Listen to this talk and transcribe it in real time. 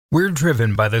We're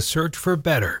driven by the search for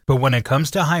better, but when it comes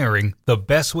to hiring, the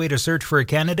best way to search for a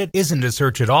candidate isn't to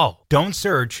search at all. Don't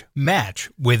search, match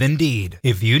with Indeed.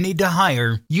 If you need to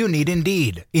hire, you need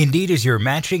Indeed. Indeed is your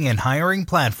matching and hiring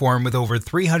platform with over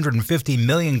 350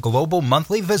 million global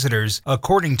monthly visitors,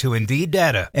 according to Indeed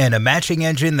data, and a matching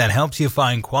engine that helps you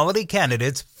find quality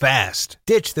candidates fast.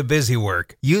 Ditch the busy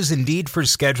work. Use Indeed for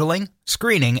scheduling,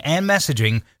 screening, and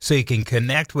messaging so you can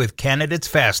connect with candidates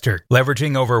faster.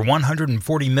 Leveraging over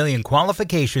 140 million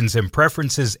qualifications and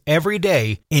preferences every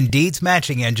day, Indeed's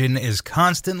matching engine is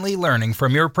constantly learning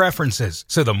from your preferences.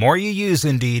 So the more you use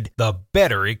Indeed, the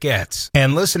better it gets.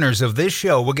 And listeners of this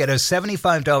show will get a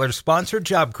 $75 sponsored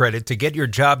job credit to get your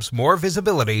jobs more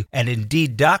visibility at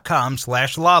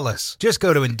Indeed.com/lawless. Just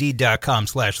go to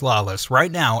Indeed.com/lawless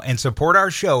right now and support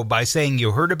our show by saying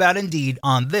you heard about Indeed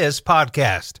on this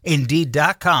podcast.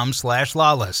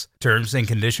 Indeed.com/lawless. Terms and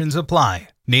conditions apply.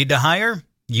 Need to hire?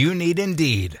 You need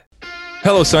Indeed.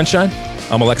 Hello, Sunshine.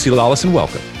 I'm Alexi Lawless, and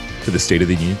welcome to the State of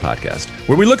the Union podcast,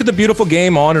 where we look at the beautiful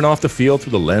game on and off the field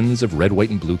through the lens of red, white,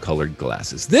 and blue-colored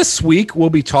glasses. This week, we'll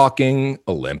be talking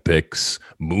Olympics,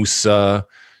 Musa,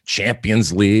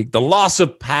 Champions League, the loss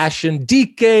of passion,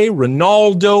 DK,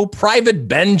 Ronaldo, Private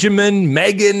Benjamin,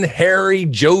 Meghan, Harry,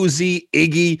 Josie,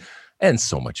 Iggy, and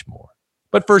so much more.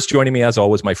 But first, joining me, as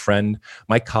always, my friend,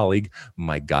 my colleague,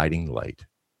 my guiding light,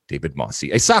 David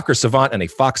Mossy, a soccer savant and a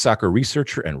Fox Soccer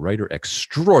researcher and writer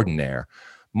extraordinaire.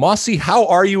 Mossy, how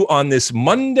are you on this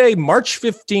Monday, March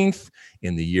 15th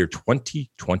in the year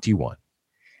 2021?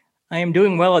 I am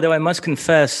doing well, although I must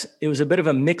confess it was a bit of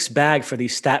a mixed bag for the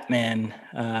Statman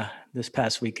this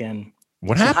past weekend.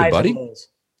 What happened, buddy?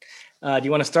 Do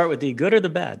you want to start with the good or the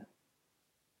bad?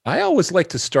 I always like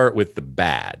to start with the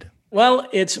bad. Well,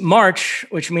 it's March,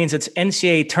 which means it's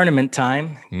NCAA tournament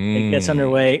time. It gets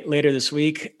underway later this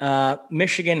week.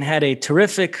 Michigan had a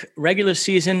terrific regular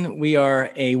season. We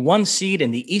are a 1 seed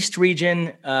in the East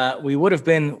region. We would have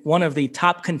been one of the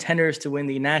top contenders to win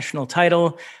the national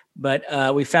title, but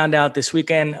we found out this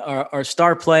weekend our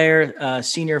star player,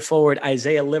 senior forward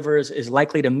Isaiah Livers, is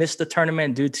likely to miss the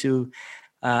tournament due to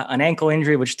an ankle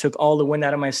injury, which took all the wind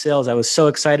out of my sails. I was so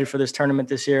excited for this tournament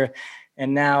this year.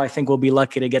 And now I think we'll be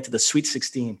lucky to get to the Sweet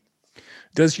 16.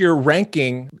 Does your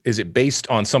ranking, is it based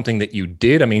on something that you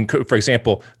did? I mean, for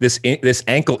example, this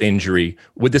ankle injury,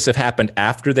 would this have happened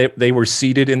after they were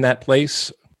seated in that place?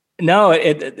 No,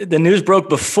 the news broke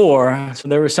before. So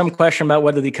there was some question about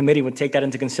whether the committee would take that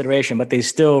into consideration, but they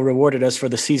still rewarded us for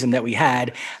the season that we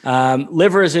had.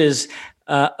 Livers is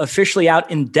officially out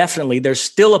indefinitely. There's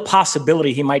still a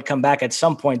possibility he might come back at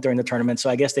some point during the tournament. So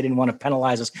I guess they didn't want to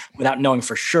penalize us without knowing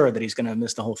for sure that he's going to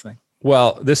miss the whole thing.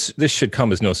 Well, this should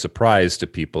come as no surprise to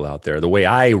people out there. The way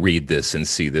I read this and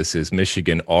see this is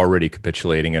Michigan already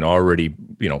capitulating and already,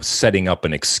 setting up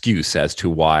an excuse as to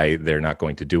why they're not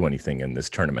going to do anything in this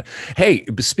tournament. Hey,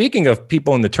 speaking of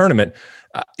people in the tournament,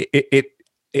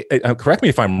 correct me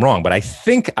if I'm wrong, but I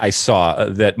think I saw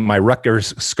that my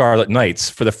Rutgers Scarlet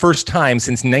Knights, for the first time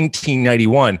since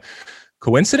 1991,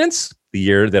 coincidence? The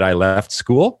year that I left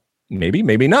school? Maybe,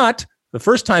 maybe not. The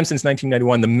first time since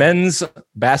 1991, the men's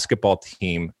basketball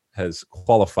team has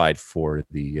qualified for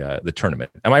the tournament.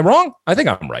 Am I wrong? I think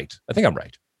I'm right.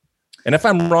 And if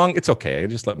I'm wrong, it's okay.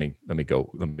 Just let me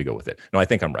go with it. No, I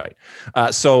think I'm right.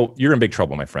 So you're in big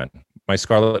trouble, my friend. My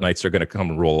Scarlet Knights are going to come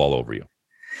and roll all over you.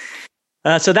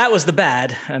 So that was the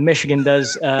bad. Michigan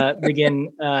does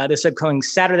begin this upcoming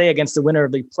Saturday against the winner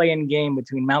of the play-in game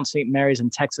between Mount St. Mary's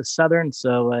and Texas Southern.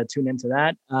 So tune into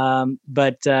that.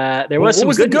 But there was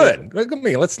some good. Look at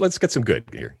me. Let's get some good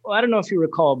here. Well, I don't know if you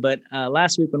recall, but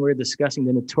last week when we were discussing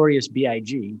the notorious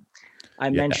B.I.G., I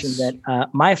mentioned that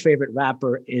my favorite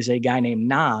rapper is a guy named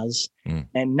Nas,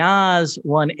 and Nas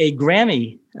won a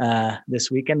Grammy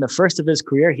this weekend, the first of his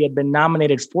career. He had been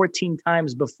nominated 14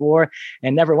 times before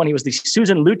and never won. He was the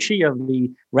Susan Lucci of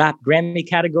the rap Grammy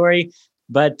category,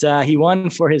 but he won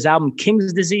for his album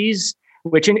King's Disease,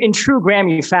 which in true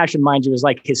Grammy fashion, mind you, is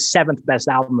like his seventh best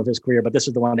album of his career. But this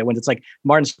is the one that wins. It's like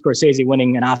Martin Scorsese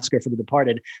winning an Oscar for The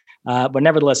Departed. But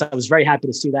nevertheless, I was very happy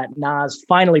to see that Nas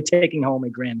finally taking home a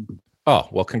Grammy. Oh,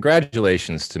 well,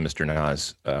 congratulations to Mr.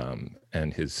 Nas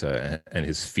and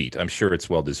his feat. I'm sure it's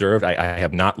well deserved. I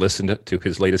have not listened to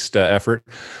his latest effort,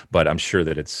 but I'm sure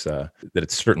that it's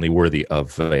certainly worthy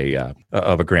of a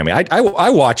Grammy. I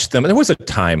watched them. There was a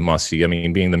time, Mossy, I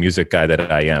mean, being the music guy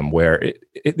that I am, where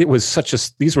it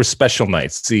was these were special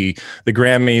nights. The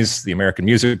Grammys, the American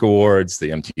Music Awards,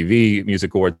 the MTV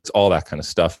Music Awards, all that kind of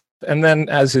stuff. And then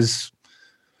as is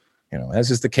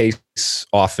the case,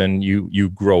 often you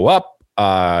grow up,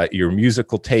 your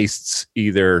musical tastes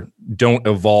either don't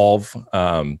evolve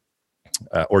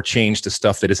or changed to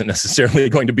stuff that isn't necessarily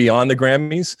going to be on the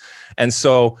Grammys. And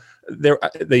so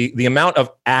the amount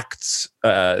of acts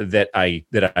that I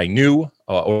knew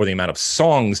or the amount of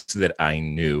songs that I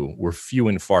knew were few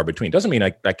and far between. Doesn't mean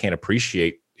I can't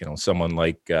appreciate, someone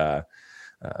like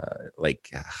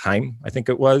Haim, I think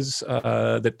it was,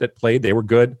 that played. They were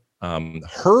good.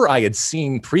 Her I had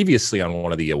seen previously on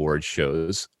one of the award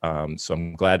shows, so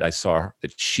I'm glad I saw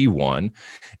that she won.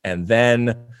 And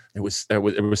then there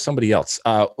was somebody else.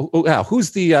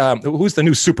 Who's the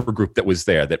new super group that was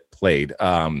there that played?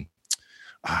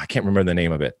 I can't remember the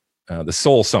name of it. The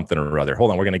Soul something or other.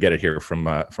 Hold on, we're going to get it here from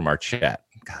our chat.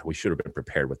 God, we should have been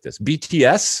prepared with this.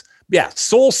 BTS, yeah,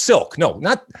 Soul Silk. No,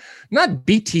 not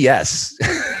BTS.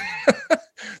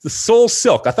 The Soul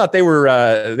Silk. I thought they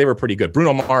were pretty good.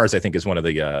 Bruno Mars, I think, is one of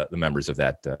the members of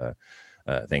that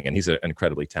thing, and he's an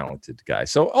incredibly talented guy.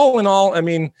 So all in all, I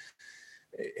mean,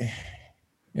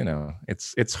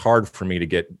 it's hard for me to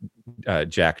get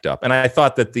jacked up, and I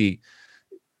thought that the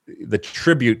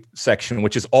tribute section,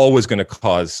 which is always going to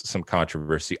cause some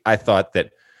controversy, I thought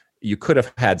that you could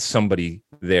have had somebody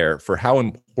there for how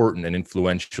important and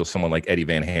influential someone like Eddie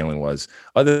Van Halen was,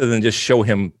 other than just show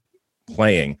him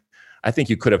playing. I think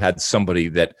you could have had somebody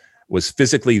that was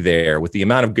physically there with the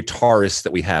amount of guitarists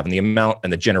that we have and the amount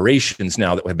and the generations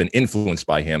now that have been influenced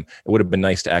by him. It would have been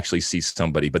nice to actually see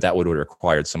somebody, but that would have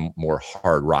required some more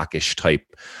hard rockish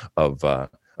type of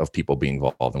people being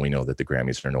involved. And we know that the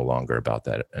Grammys are no longer about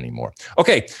that anymore.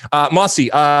 Okay.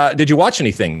 Mossy, did you watch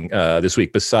anything this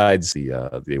week besides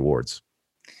the awards?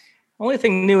 Only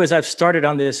thing new is I've started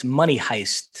on this Money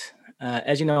Heist.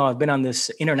 As you know, I've been on this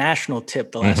international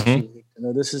tip the last few weeks.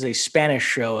 This is a Spanish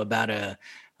show about a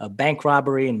bank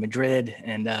robbery in Madrid.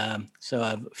 And so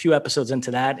a few episodes into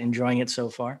that, enjoying it so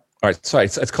far. All right. Sorry.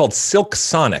 It's called Silk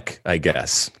Sonic, I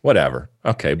guess. Whatever.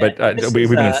 Okay. But we've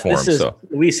been informed. This is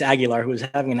Luis Aguilar, who is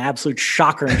having an absolute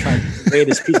shocker and trying to convey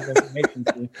this piece of information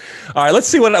to you. All right. Let's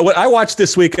see what I watched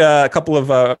this week. A couple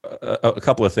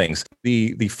of things.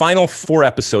 The final 4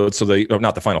 episodes. So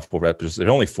not the final 4 episodes. There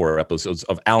are only 4 episodes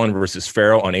of Allen versus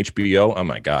Farrow on HBO. Oh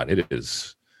my God. It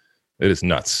is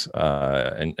nuts,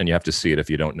 and you have to see it if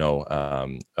you don't know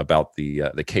about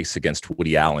the case against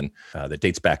Woody Allen that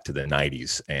dates back to the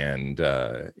 90s, and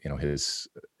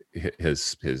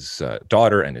his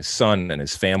daughter and his son and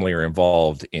his family are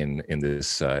involved in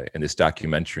this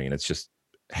documentary, and it's just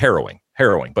harrowing.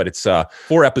 But it's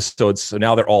 4 episodes, so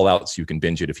now they're all out, so you can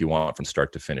binge it if you want from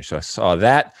start to finish. So I saw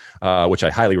that, which I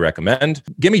highly recommend.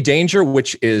 Gimme Danger,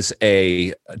 which is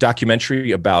a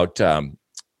documentary about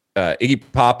Iggy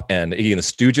Pop and Iggy and the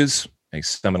Stooges, a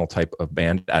seminal type of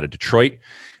band out of Detroit,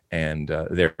 and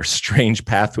their strange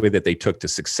pathway that they took to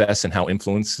success and how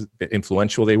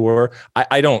influential they were.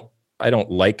 I don't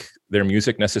like their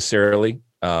music necessarily,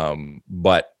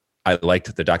 but I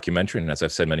liked the documentary. And as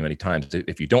I've said many, many times,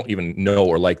 if you don't even know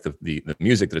or like the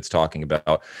music that it's talking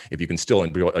about, if you can still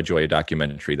enjoy a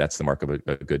documentary, that's the mark of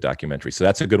a good documentary. So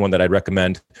that's a good one that I'd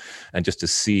recommend. And just to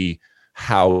see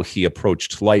how he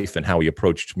approached life and how he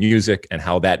approached music and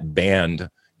how that band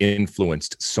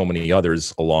influenced so many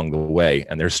others along the way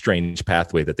and their strange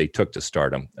pathway that they took to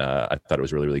stardom. I thought it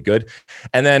was really, really good.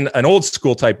 And then an old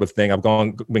school type of thing, I've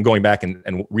been going back and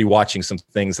rewatching some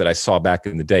things that I saw back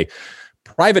in the day.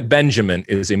 Private Benjamin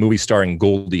is a movie starring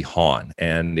Goldie Hawn,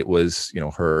 and it was,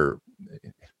 her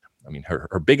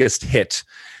biggest hit,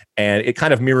 and it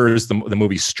kind of mirrors the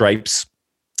movie Stripes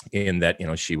in that,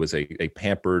 she was a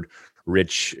pampered,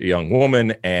 rich young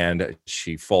woman, and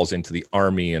she falls into the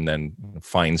army and then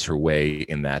finds her way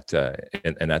in that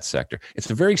in that sector. It's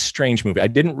a very strange movie. I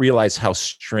didn't realize how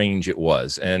strange it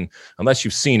was, and unless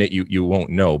you've seen it, you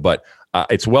won't know. But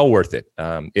it's well worth it.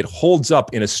 It holds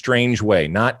up in a strange way,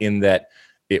 not in that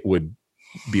it would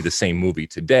be the same movie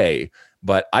today,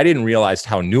 but I didn't realize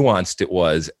how nuanced it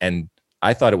was, and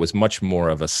I thought it was much more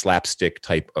of a slapstick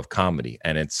type of comedy,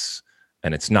 and it's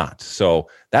not. So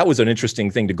that was an interesting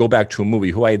thing to go back to a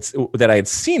movie that I had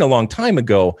seen a long time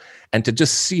ago, and to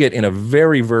just see it in a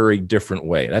very, very different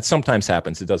way. That sometimes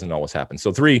happens. It doesn't always happen.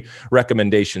 So 3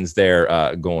 recommendations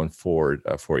there going forward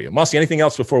for you. Mossy, anything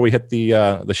else before we hit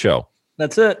the show?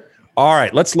 That's it. All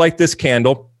right, let's light this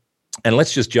candle. And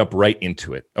let's just jump right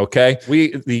into it, okay?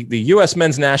 The U.S.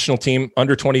 men's national team,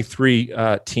 under 23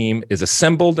 team, is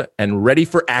assembled and ready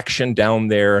for action down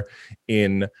there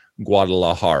in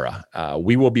Guadalajara.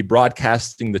 We will be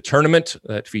broadcasting the tournament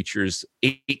that features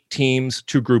 8 teams,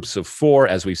 2 groups of 4.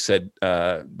 As we said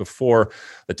before,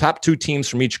 the top 2 teams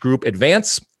from each group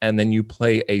advance, and then you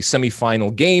play a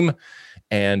semifinal game.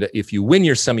 And if you win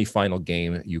your semifinal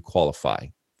game, you qualify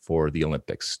for the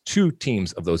Olympics. 2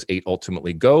 teams of those 8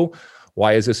 ultimately go.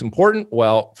 Why is this important?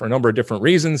 Well, for a number of different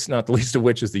reasons, not the least of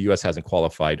which is the U.S. hasn't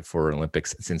qualified for an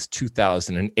Olympics since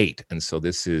 2008. And so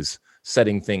this is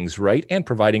setting things right and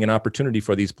providing an opportunity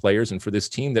for these players and for this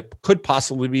team that could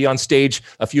possibly be on stage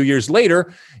a few years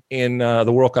later in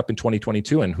the World Cup in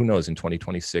 2022, and who knows, in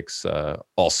 2026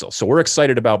 also. So we're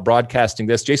excited about broadcasting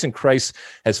this. Jason Kreis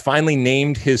has finally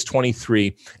named his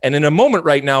 23. And in a moment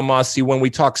right now, Mossy, when we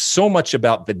talk so much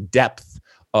about the depth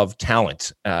of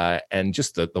talent and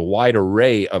just the wide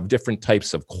array of different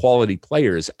types of quality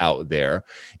players out there,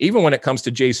 even when it comes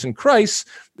to Jason Kreis,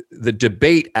 the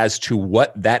debate as to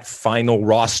what that final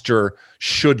roster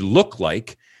should look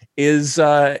like is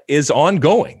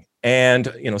ongoing.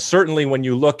 And certainly when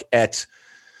you look at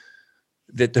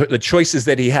the choices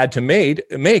that he had to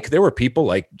make, there were people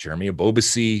like Jeremy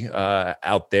Ebobisse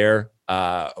out there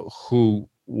who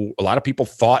a lot of people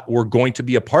thought were going to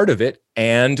be a part of it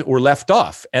and were left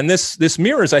off. And this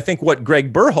mirrors, I think, what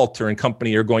Greg Berhalter and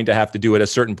company are going to have to do at a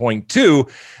certain point too.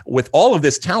 With all of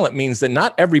this talent means that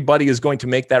not everybody is going to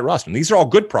make that roster. And these are all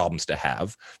good problems to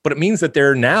have, but it means that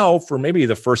they're now, for maybe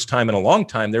the first time in a long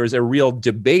time, there is a real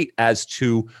debate as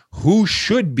to who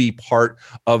should be part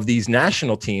of these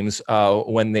national teams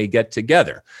when they get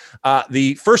together.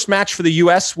 The first match for the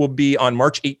U.S. will be on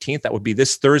March 18th. That would be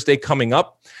this Thursday coming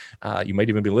up. You might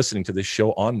even be listening to this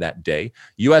show on that day.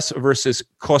 U.S. versus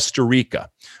Costa Rica.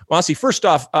 Mossy, first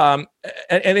off,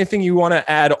 anything you want to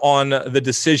add on the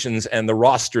decisions and the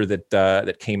roster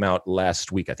that came out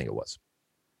last week, I think it was?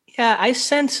 Yeah, I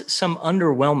sense some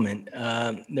underwhelmment.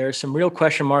 There are some real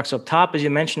question marks up top, as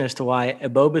you mentioned, as to why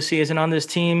Ebobisse isn't on this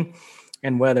team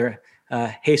and whether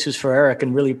Jesus Ferreira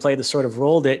can really play the sort of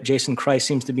role that Jason Kreis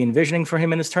seems to be envisioning for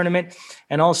him in this tournament.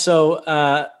 And also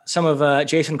some of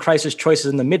Jason Kreis's choices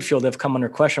in the midfield have come under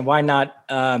question. Why not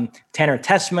Tanner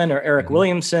Tessman or Eric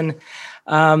Williamson?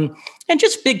 And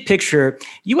just big picture,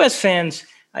 U.S. fans,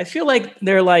 I feel like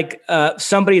they're like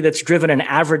somebody that's driven an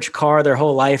average car their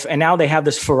whole life, and now they have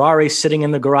this Ferrari sitting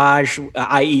in the garage,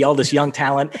 i.e. all this young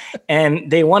talent,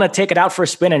 and they want to take it out for a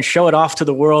spin and show it off to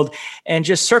the world, and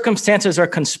just circumstances are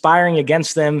conspiring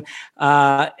against them,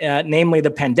 namely the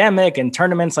pandemic and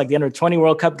tournaments like the Under-20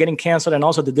 World Cup getting canceled, and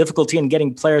also the difficulty in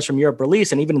getting players from Europe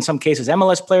released, and even in some cases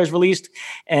MLS players released,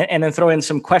 and then throw in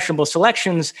some questionable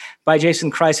selections by Jason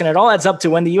Kreis, and it all adds up to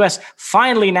when the U.S.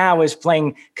 finally now is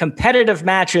playing competitive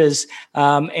matches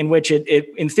in which it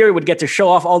in theory would get to show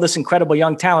off all this incredible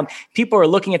young talent. People are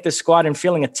looking at this squad and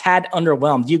feeling a tad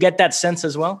underwhelmed. Do you get that sense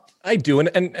as well? I do, and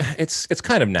it's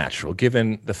kind of natural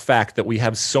given the fact that we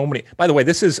have so many. By the way,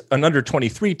 this is an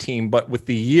under-23 team, but with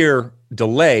the year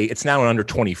delay, it's now an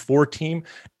under-24 team.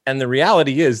 And the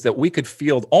reality is that we could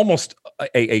field almost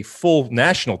a full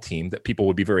national team that people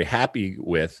would be very happy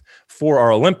with for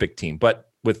our Olympic team. But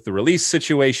with the release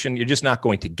situation, you're just not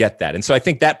going to get that. And so I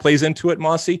think that plays into it,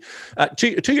 Mossy.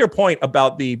 To your point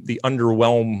about the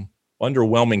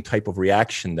underwhelming type of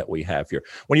reaction that we have here.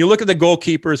 When you look at the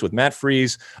goalkeepers with Matt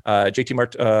Freese,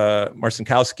 JT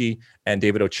Marcinkowski, and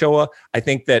David Ochoa, I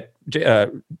think that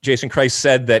Jason Kreis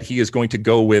said that he is going to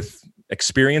go with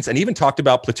experience and even talked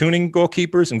about platooning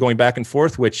goalkeepers and going back and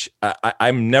forth, which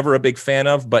I'm never a big fan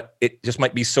of, but it just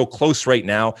might be so close right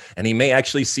now. And he may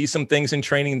actually see some things in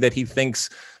training that he thinks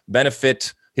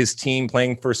benefit his team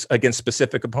playing against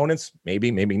specific opponents.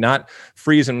 Maybe, maybe not.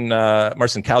 Freese and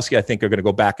Marcinkowski, I think, are going to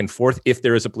go back and forth if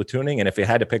there is a platooning. And if it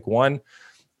had to pick one,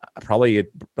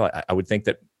 I would think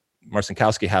that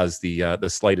Marcinkowski has the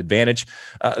slight advantage.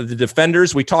 The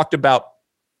defenders, we talked about,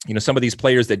 some of these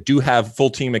players that do have full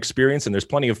team experience, and there's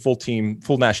plenty of full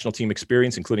national team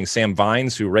experience, including Sam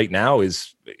Vines, who right now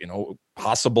is,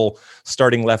 possible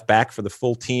starting left back for the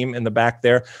full team in the back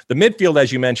there. The midfield,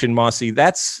 as you mentioned, Mossy,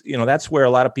 that's where a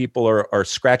lot of people are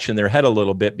scratching their head a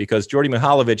little bit, because Djordje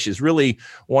Mihailovic is really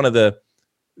one of the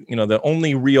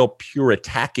only real pure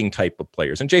attacking type of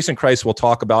players. And Jason Kreis will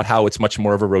talk about how it's much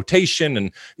more of a rotation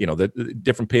and, the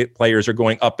different players are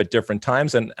going up at different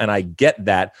times. And I get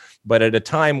that. But at a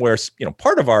time where,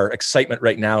 part of our excitement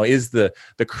right now is the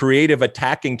creative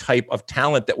attacking type of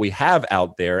talent that we have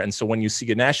out there. And so when you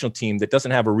see a national team that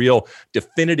doesn't have a real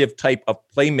definitive type of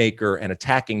playmaker and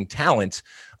attacking talent,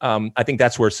 I think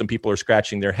that's where some people are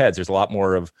scratching their heads. There's a lot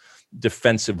more of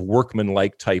defensive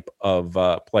workman-like type of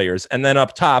players. And then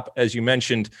up top, as you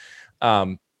mentioned,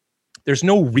 there's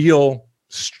no real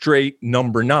straight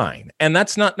number 9. And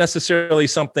that's not necessarily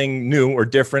something new or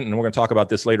different. And we're going to talk about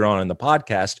this later on in the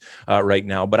podcast right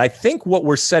now. But I think what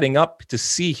we're setting up to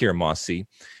see here, Mossy,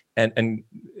 and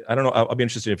I don't know, I'll be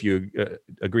interested if you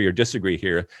agree or disagree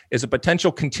here, is a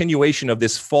potential continuation of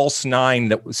this false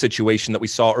 9 situation that we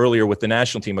saw earlier with the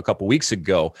national team a couple weeks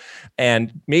ago.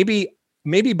 And maybe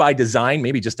maybe by design,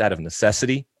 maybe just out of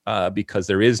necessity, because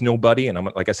there is nobody. And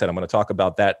like I said, I'm going to talk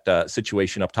about that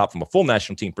situation up top from a full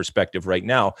national team perspective right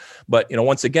now. But,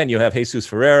 once again, you have Jesus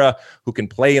Ferreira, who can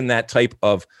play in that type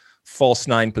of false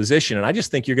nine position. And I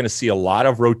just think you're going to see a lot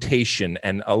of rotation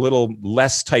and a little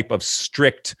less type of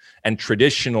strict and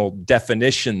traditional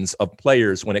definitions of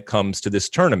players when it comes to this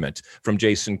tournament from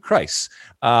Jason Kreis.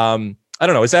 I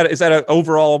don't know. Is that an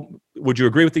overall, would you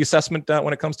agree with the assessment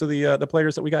when it comes to the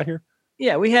players that we got here?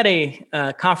 Yeah, we had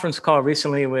a conference call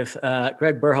recently with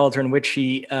Greg Berhalter in which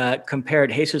he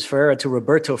compared Jesus Ferreira to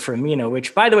Roberto Firmino,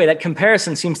 which, by the way, that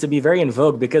comparison seems to be very in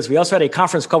vogue because we also had a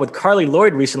conference call with Carly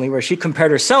Lloyd recently where she compared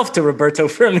herself to Roberto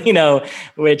Firmino,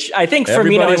 which I think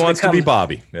Everybody Firmino wants to be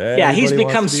Bobby. He's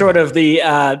become sort of the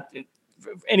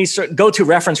any sort of go-to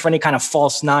reference for any kind of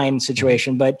false nine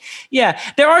situation. But yeah,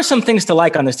 there are some things to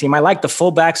like on this team. I like the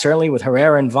fullback, certainly with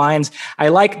Herrera and Vines. I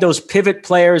like those pivot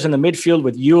players in the midfield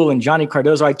with Yule and Johnny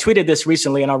Cardozo. I tweeted this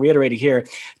recently and I'll reiterate it here.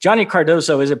 Johnny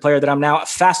Cardozo is a player that I'm now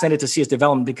fascinated to see his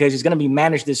development because he's going to be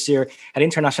managed this year at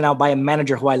Internacional by a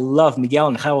manager who I love, Miguel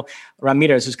Angel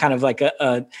Ramirez, who's kind of like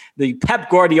the Pep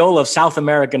Guardiola of South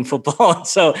American football.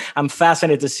 So I'm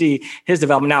fascinated to see his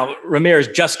development. Now, Ramirez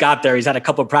just got there. He's had a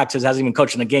couple of practices, hasn't even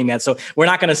coached in the game yet. So we're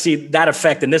not going to see that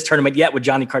effect in this tournament yet with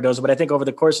Johnny Cardozo, but I think over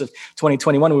the course of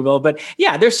 2021 we will. But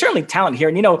yeah, there's certainly talent here.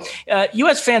 And,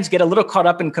 U.S. fans get a little caught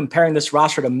up in comparing this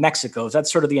roster to Mexico's.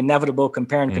 That's sort of the inevitable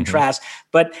compare and contrast.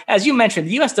 But as you mentioned,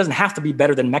 the U.S. doesn't have to be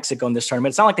better than Mexico in this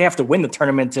tournament. It's not like they have to win the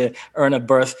tournament to earn a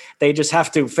berth. They just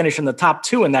have to finish in the top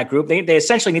two in that group. They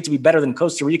essentially need to be better than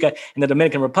Costa Rica and the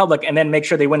Dominican Republic and then make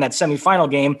sure they win that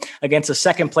semifinal game against a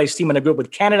second-place team in a group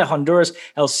with Canada, Honduras,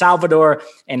 El Salvador,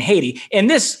 and Haiti. And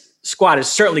this squad is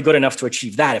certainly good enough to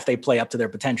achieve that if they play up to their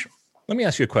potential. Let me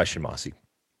ask you a question, Mossy.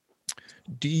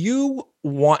 Do you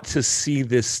want to see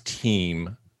this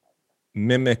team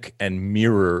mimic and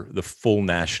mirror the full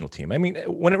national team? I mean,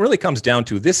 when it really comes down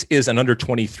to this is an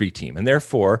under-23 team, and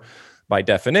therefore, by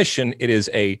definition, it is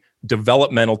a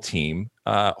developmental team,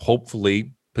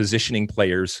 hopefully positioning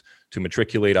players to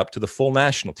matriculate up to the full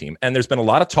national team. And there's been a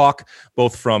lot of talk,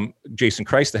 both from Jason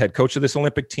Kreis, the head coach of this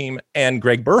Olympic team, and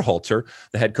Greg Berhalter,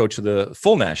 the head coach of the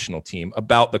full national team,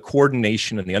 about the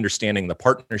coordination and the understanding, the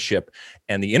partnership,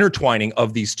 and the intertwining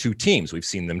of these two teams. We've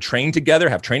seen them train together,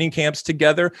 have training camps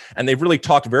together, and they've really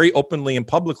talked very openly and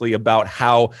publicly about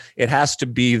how it has to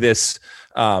be this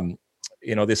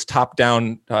this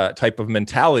top-down type of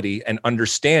mentality and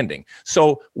understanding.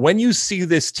 So when you see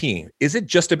this team, is it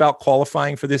just about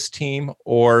qualifying for this team,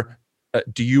 or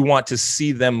do you want to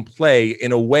see them play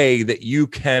in a way that you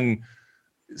can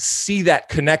see that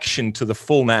connection to the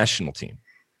full national team?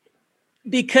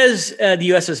 Because the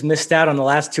U.S. has missed out on the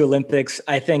last two Olympics,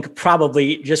 I think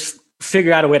probably just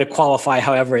figure out a way to qualify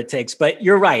however it takes. But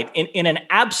you're right. In an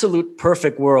absolute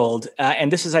perfect world,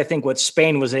 and this is, I think, what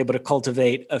Spain was able to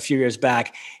cultivate a few years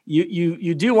back,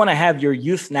 you do want to have your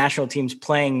youth national teams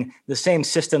playing the same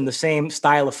system, the same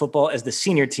style of football as the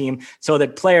senior team, so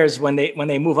that players, when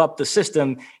they move up the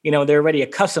system, they're already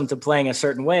accustomed to playing a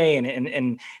certain way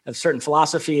and a certain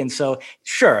philosophy. And so,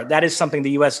 sure, that is something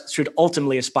the U.S. should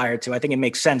ultimately aspire to. I think it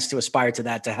makes sense to aspire to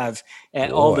that, to have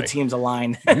all the teams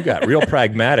aligned. You got real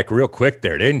pragmatic real quick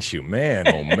there, didn't you? Man,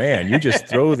 oh man, you just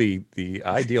throw the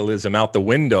idealism out the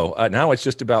window. Now it's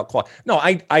just about No,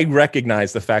 I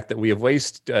recognize the fact that we have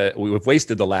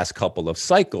wasted the last couple of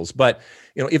cycles. But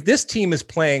if this team is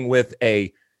playing with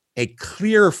a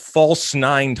clear false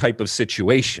nine type of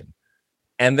situation,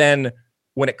 and then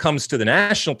when it comes to the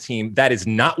national team, that is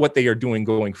not what they are doing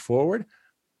going forward.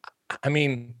 I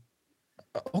mean,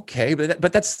 okay,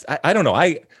 but that's I don't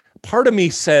know. Part of me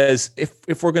says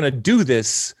if we're going to do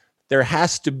this, there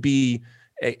has to be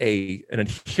an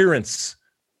adherence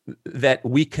that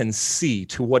we can see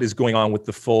to what is going on with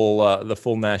the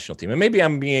full national team. And maybe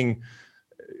I'm being,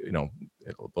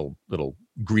 a little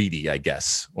greedy, I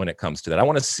guess, when it comes to that. I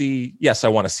want to see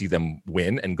them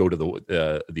win and go to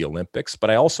the Olympics, but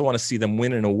I also want to see them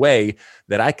win in a way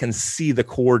that I can see the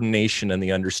coordination and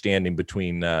the understanding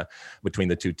between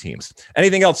the two teams.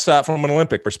 Anything else from an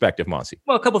Olympic perspective, Monsi?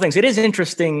 Well, a couple of things. It is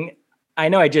interesting. I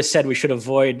know I just said we should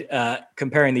avoid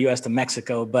comparing the U.S. to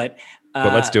Mexico, but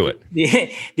let's do it.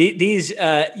 These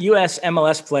U.S.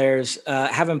 MLS players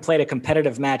haven't played a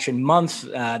competitive match in months.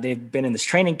 They've been in this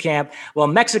training camp. Well,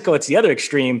 Mexico, it's the other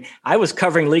extreme. I was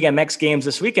covering Liga MX games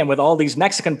this weekend with all these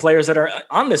Mexican players that are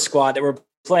on this squad that were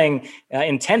playing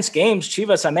intense games,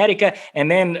 Chivas, America, and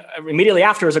then immediately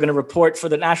afterwards are going to report for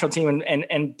the national team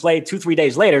and play 2-3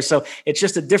 days later. So it's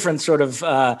just a different sort of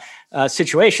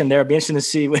situation there. It'd be interesting to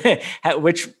see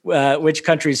which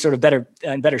country is sort of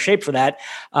in better shape for that.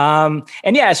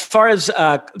 And yeah, as far as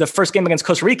the first game against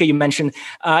Costa Rica, you mentioned,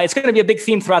 it's going to be a big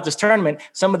theme throughout this tournament.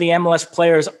 Some of the MLS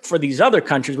players for these other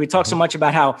countries, we talk so much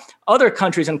about how other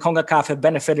countries in CONCACAF have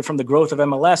benefited from the growth of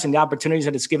MLS and the opportunities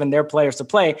that it's given their players to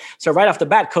play. So right off the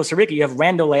bat, Costa Rica, you have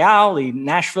Rando Leal, the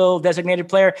Nashville designated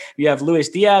player. You have Luis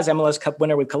Diaz, MLS Cup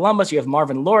winner with Columbus. You have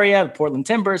Marvin Loria, the Portland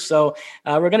Timbers. So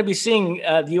we're going to be seeing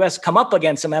the U.S. come up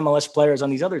against some MLS players on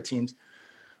these other teams.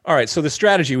 All right. So the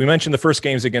strategy, we mentioned the first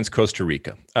games against Costa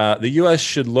Rica. The U.S.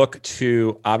 should look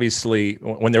to, obviously,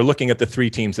 when they're looking at the three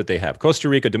teams that they have, Costa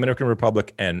Rica, Dominican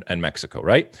Republic, and Mexico,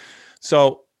 right?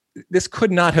 So this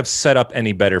could not have set up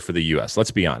any better for the U.S. Let's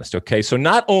be honest. Okay. So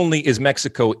not only is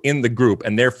Mexico in the group,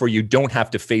 and therefore you don't have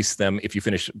to face them if you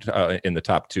finish in the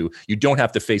top two, you don't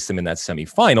have to face them in that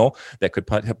semifinal that could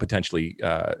potentially,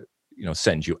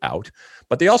 send you out.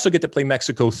 But they also get to play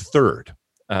Mexico third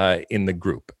in the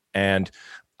group. And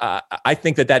I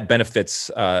think that benefits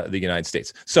the United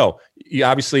States. So you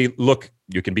obviously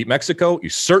you can beat Mexico. You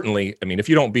certainly, if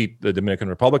you don't beat the Dominican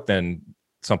Republic, then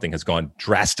something has gone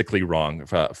drastically wrong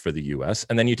for the U.S.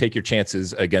 And then you take your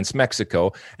chances against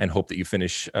Mexico and hope that you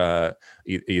finish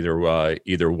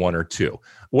either one or two.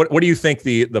 What do you think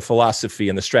the philosophy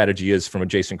and the strategy is from a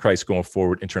Jason Kreis going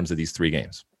forward in terms of these three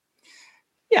games?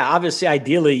 Yeah, obviously,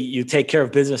 ideally, you take care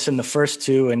of business in the first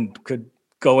two and could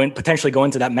potentially go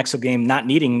into that Mexico game not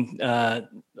needing a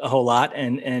whole lot.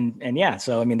 And yeah,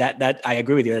 so that I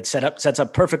agree with you. It sets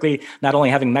up perfectly, not only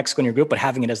having Mexico in your group, but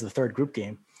having it as the third group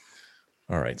game.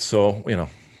 All right. So,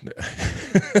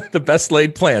 the best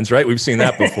laid plans, right? We've seen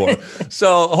that before.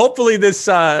 So hopefully this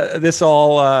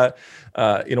all,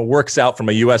 works out from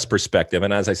a U.S. perspective.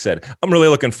 And as I said, I'm really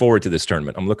looking forward to this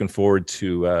tournament. I'm looking forward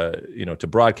to, to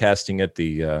broadcasting it.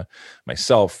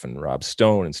 Myself and Rob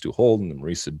Stone and Stu Holden and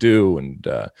Marisa Dew and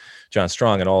John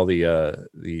Strong and all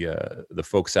the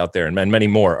folks out there and many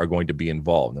more are going to be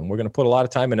involved. And we're going to put a lot of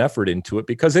time and effort into it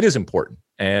because it is important.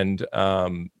 And,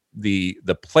 the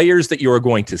players that you are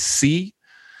going to see,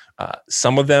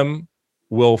 some of them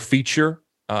will feature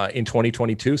in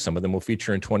 2022. Some of them will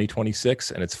feature in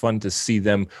 2026. And it's fun to see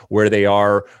them where they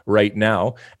are right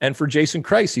now. And for Jason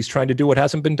Kreis, he's trying to do what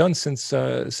hasn't been done since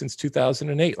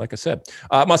 2008, like I said.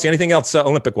 Mossy, anything else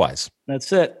Olympic-wise?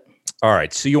 That's it. All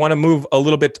right. So you want to move a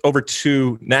little bit over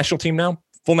to national team now?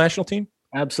 Full national team?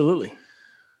 Absolutely.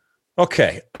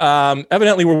 Okay.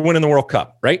 Evidently, we're winning the World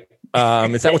Cup, right?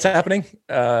 Is that what's happening?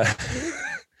 We want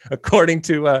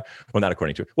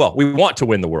to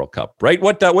win the World Cup, right?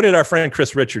 What did our friend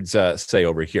Chris Richards say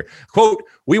over here? Quote,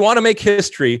 "We want to make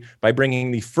history by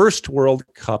bringing the first World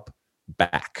Cup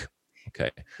back."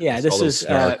 Okay. Yeah, this is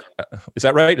that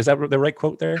right? Is that the right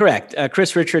quote there? Correct.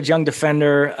 Chris Richards, young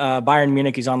defender, Bayern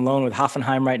Munich. He's on loan with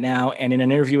Hoffenheim right now. And in an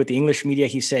interview with the English media,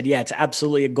 he said, yeah, it's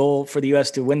absolutely a goal for the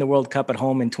U.S. to win the World Cup at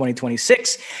home in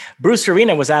 2026. Bruce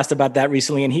Arena was asked about that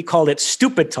recently, and he called it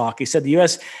stupid talk. He said the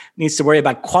U.S. needs to worry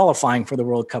about qualifying for the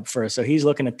World Cup first. So he's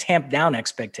looking to tamp down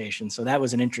expectations. So that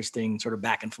was an interesting sort of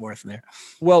back and forth there.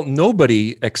 Well,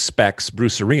 nobody expects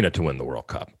Bruce Arena to win the World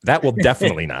Cup. That will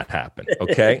definitely not happen.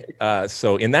 Okay.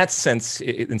 So in that sense,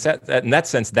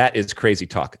 that is crazy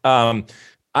talk. I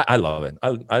love it.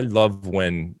 I love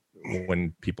when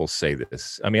people say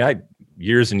this.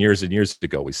 Years and years and years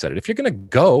ago, we said it. If you're going to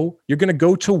go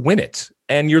to win it,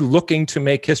 and you're looking to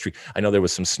make history. I know there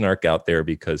was some snark out there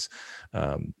because,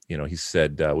 he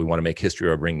said we want to make history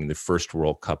by bringing the first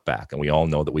World Cup back, and we all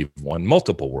know that we've won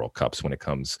multiple World Cups when it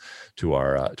comes to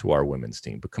our women's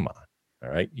team. But come on. All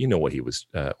right, you know what he was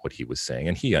saying,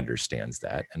 and he understands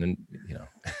that. And then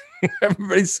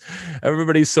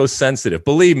everybody's so sensitive.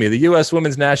 Believe me, the U.S.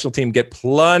 women's national team get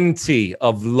plenty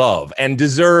of love and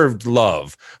deserved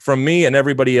love from me and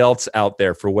everybody else out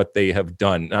there for what they have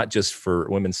done, not just for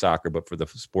women's soccer, but for the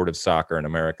sport of soccer and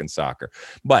American soccer.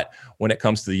 But when it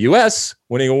comes to the U.S.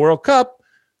 winning a World Cup,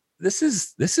 this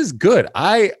is good.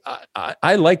 I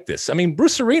like this.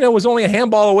 Bruce Arena was only a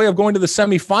handball away of going to the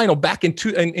semifinal back in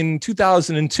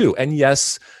 2002. And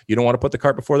yes, you don't want to put the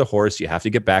cart before the horse. You have to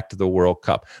get back to the World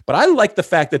Cup. But I like the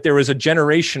fact that there is a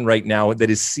generation right now that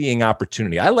is seeing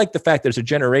opportunity. I like the fact there's a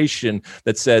generation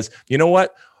that says, you know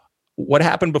what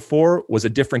happened before was a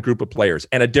different group of players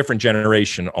and a different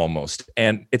generation almost.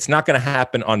 And it's not going to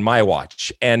happen on my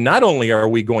watch. And not only are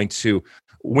we going to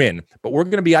win, but we're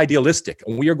going to be idealistic,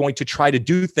 and we are going to try to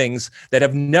do things that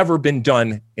have never been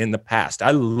done in the past.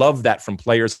 I love that from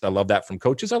players. I love that from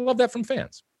coaches. I love that from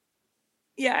fans.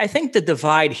 Yeah, I think the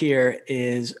divide here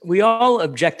is we all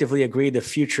objectively agree the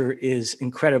future is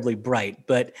incredibly bright,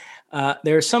 but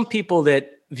there are some people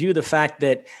that view the fact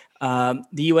that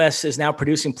the U.S. is now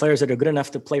producing players that are good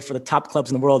enough to play for the top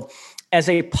clubs in the world as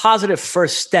a positive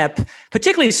first step,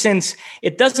 particularly since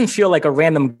it doesn't feel like a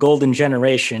random golden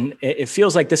generation. It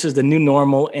feels like this is the new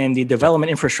normal, and the development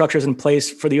infrastructure is in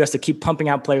place for the U.S. to keep pumping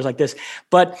out players like this,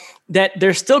 but that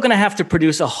they're still going to have to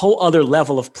produce a whole other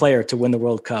level of player to win the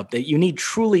World Cup, that you need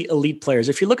truly elite players.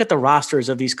 If you look at the rosters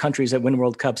of these countries that win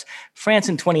World Cups, France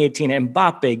in 2018,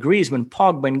 Mbappe, Griezmann,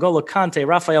 Pogba, N'Golo Kante,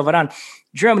 Rafael Varane,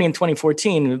 Germany in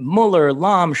 2014, Muller,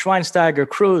 Lahm, Schweinsteiger,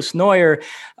 Kroos, Neuer.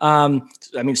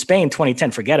 Spain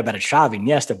 2010, forget about it. Xavi,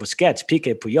 Iniesta, Busquets,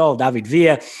 Piqué, Puyol, David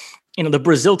Villa. The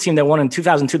Brazil team that won in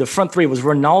 2002, the front three was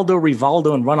Ronaldo,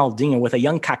 Rivaldo, and Ronaldinho, with a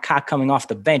young Kaká coming off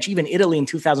the bench. Even Italy in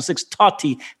 2006,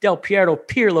 Totti, Del Piero,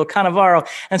 Pirlo, Cannavaro.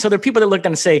 And so there are people that look at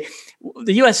and say,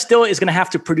 the U.S. still is going to have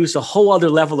to produce a whole other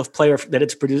level of player that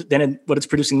it's produced than what it's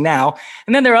producing now.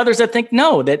 And then there are others that think,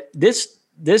 no, that this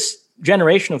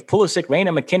generation of Pulisic,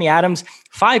 Reina, McKinney, Adams,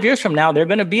 5 years from now, they're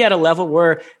going to be at a level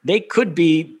where they could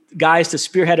be guys to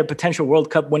spearhead a potential World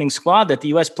Cup winning squad, that the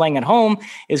U.S. playing at home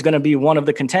is going to be one of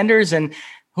the contenders. And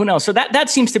who knows? So that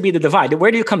seems to be the divide.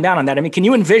 Where do you come down on that? I mean, can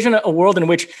you envision a world in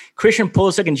which Christian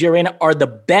Pulisic and Gio Reyna are the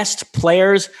best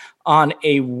players on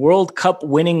a World Cup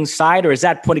winning side, or is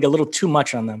that putting a little too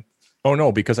much on them? Oh,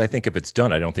 no, because I think if it's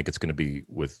done, I don't think it's going to be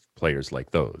with players like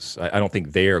those. I don't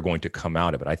think they are going to come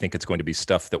out of it. I think it's going to be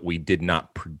stuff that we did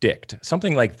not predict.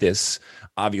 Something like this,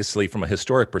 obviously, from a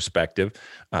historic perspective,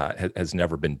 has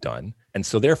never been done. And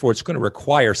so therefore, it's going to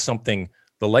require something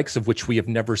the likes of which we have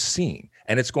never seen.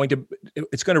 And it's going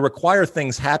to require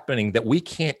things happening that we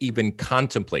can't even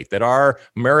contemplate, that our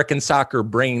American soccer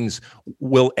brains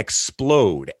will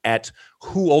explode at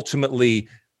who ultimately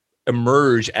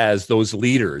emerge as those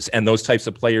leaders and those types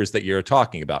of players that you're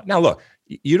talking about. Now, look,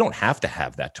 you don't have to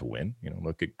have that to win.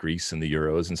 Look at Greece and the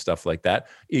Euros and stuff like that.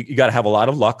 You got to have a lot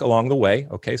of luck along the way.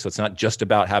 Okay, so it's not just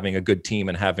about having a good team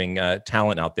and having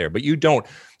talent out there, but you don't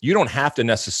have to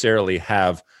necessarily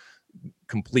have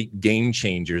complete game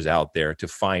changers out there to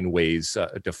find ways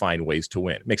to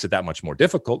win. It makes it that much more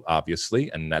difficult,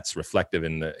 obviously, and that's reflective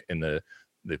in the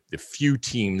few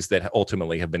teams that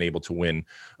ultimately have been able to win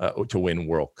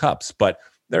World Cups. But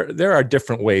there are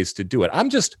different ways to do it. I'm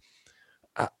just,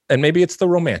 and maybe it's the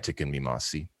romantic in me,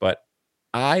 Mossy, but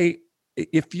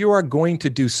if you are going to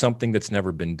do something that's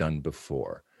never been done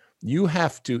before, you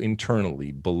have to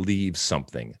internally believe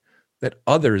something that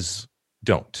others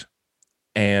don't.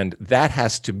 And that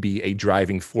has to be a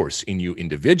driving force in you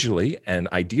individually. And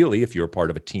ideally, if you're part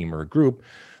of a team or a group,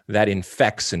 that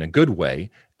infects in a good way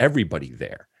everybody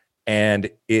there. And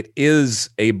it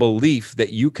is a belief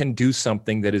that you can do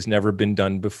something that has never been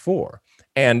done before.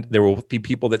 And there will be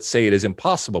people that say it is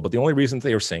impossible, but the only reason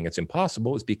they are saying it's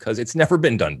impossible is because it's never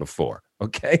been done before,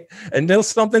 okay? Until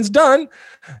something's done,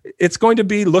 it's going to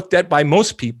be looked at by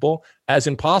most people as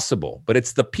impossible. But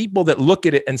it's the people that look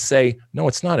at it and say, no,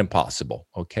 it's not impossible,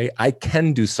 okay? I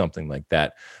can do something like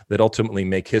that ultimately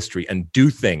make history and do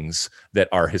things that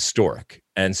are historic.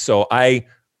 And so I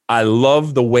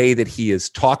love the way that he is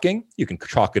talking. You can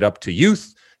chalk it up to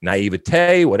youth,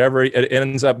 naivete, whatever it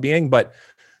ends up being, but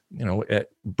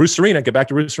Bruce Arena, get back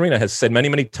to Bruce Arena, has said many,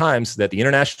 many times that the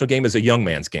international game is a young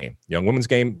man's game, young woman's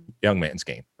game, young man's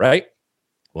game, right?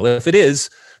 Well, if it is,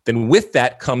 then with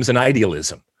that comes an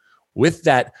idealism. With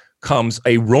that comes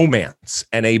a romance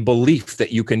and a belief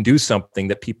that you can do something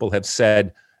that people have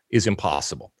said is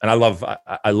impossible. And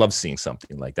I love seeing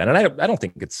something like that. And I don't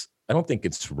think it's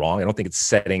wrong. I don't think it's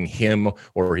setting him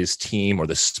or his team or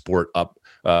the sport up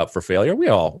for failure.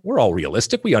 We're all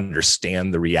realistic. We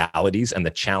understand the realities and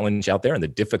the challenge out there and the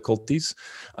difficulties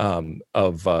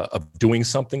of doing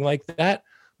something like that.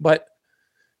 But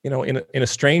in a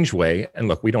strange way, and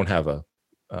look, we don't have a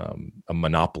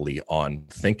monopoly on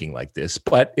thinking like this,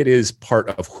 but it is part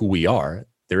of who we are.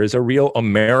 There is a real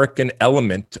American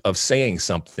element of saying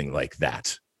something like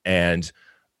that, and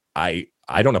I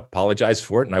don't apologize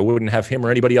for it, and I wouldn't have him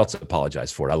or anybody else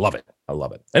apologize for it. I love it.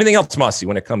 Anything else, Mossy,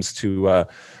 when it comes to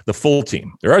the full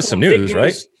team? There are some news,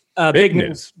 right? Big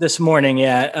news this morning,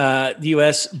 yeah. The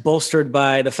U.S. bolstered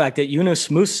by the fact that Yunus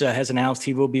Musah has announced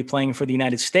he will be playing for the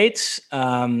United States.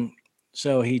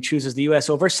 So he chooses the U.S.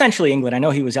 over essentially England. I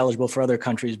know he was eligible for other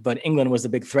countries, but England was the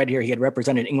big threat here. He had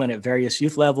represented England at various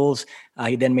youth levels.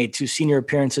 He then made 2 senior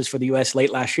appearances for the U.S.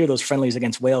 late last year, those friendlies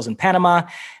against Wales and Panama.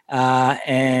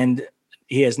 And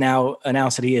he has now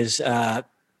announced that he is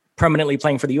permanently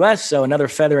playing for the U.S. So another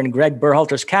feather in Greg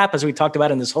Berhalter's cap, as we talked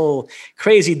about in this whole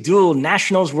crazy dual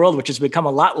nationals world, which has become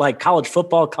a lot like college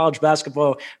football, college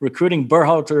basketball, recruiting.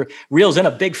 Berhalter reels in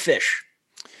a big fish.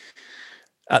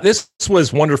 This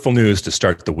was wonderful news to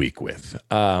start the week with.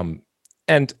 And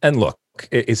look, look,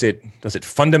 does it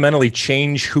fundamentally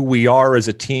change who we are as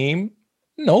a team?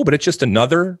 No, but it's just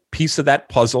another piece of that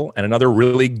puzzle and another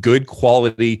really good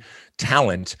quality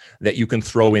talent that you can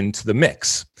throw into the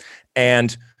mix.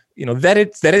 And that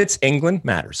it's England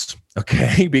matters,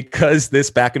 okay? Because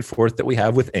this back and forth that we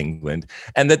have with England,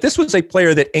 and that this was a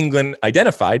player that England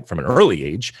identified from an early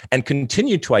age and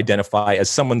continued to identify as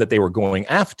someone that they were going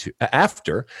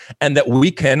after, and that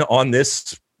we can on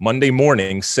this Monday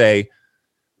morning say,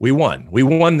 we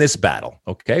won this battle,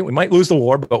 okay? We might lose the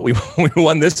war, but we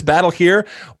won this battle here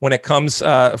when it comes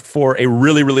for a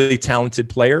really, really talented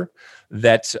player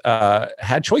that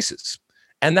had choices.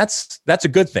 And that's a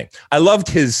good thing. I loved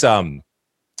his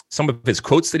some of his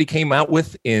quotes that he came out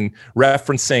with in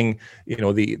referencing,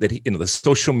 the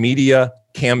social media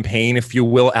campaign, if you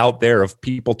will, out there of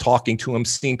people talking to him,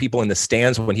 seeing people in the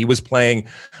stands when he was playing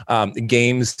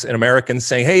games and Americans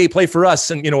saying, "Hey, play for us,"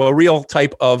 and a real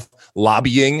type of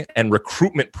lobbying and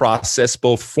recruitment process,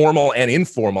 both formal and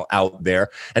informal, out there.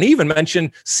 And he even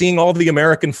mentioned seeing all the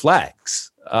American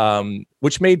flags,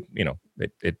 which made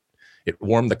it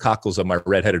warmed the cockles of my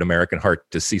redheaded American heart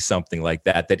to see something like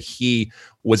that he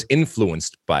was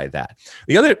influenced by that.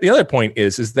 The other point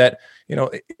is that,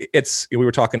 we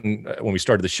were talking when we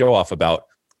started the show off about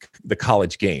the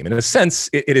college game. In a sense,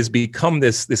 it has become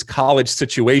this college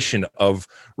situation of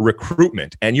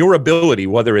recruitment, and your ability,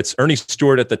 whether it's Ernie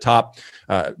Stewart at the top,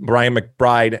 Brian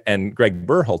McBride and Greg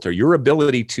Berhalter, your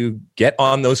ability to get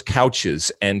on those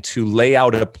couches and to lay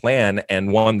out a plan,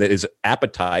 and one that is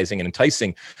appetizing and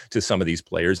enticing to some of these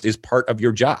players, is part of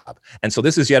your job. And so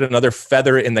this is yet another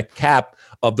feather in the cap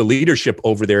of the leadership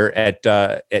over there at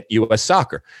U.S.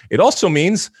 Soccer. It also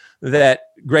means that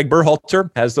Greg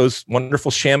Berhalter has those wonderful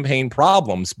champagne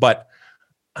problems. But,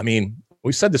 I mean,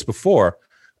 we've said this before,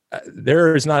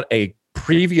 there is not a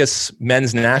previous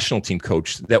men's national team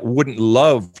coach that wouldn't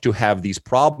love to have these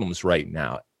problems right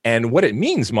now. And what it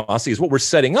means, Mossy, is what we're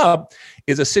setting up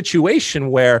is a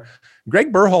situation where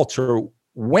Greg Berhalter,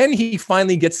 when he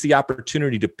finally gets the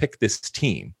opportunity to pick this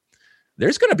team,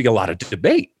 there's going to be a lot of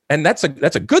debate. And that's a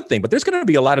good thing, but there's going to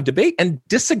be a lot of debate and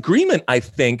disagreement, I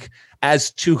think,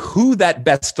 as to who that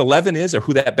best 11 is or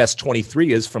who that best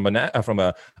 23 is from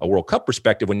a World Cup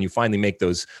perspective when you finally make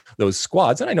those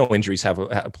squads. And I know injuries have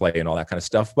a play and all that kind of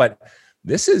stuff, but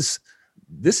this is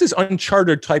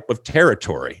uncharted type of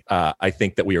territory, I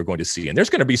think, that we are going to see. And there's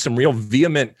going to be some real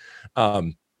vehement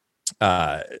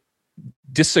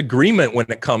disagreement when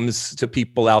it comes to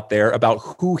people out there about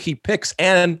who he picks,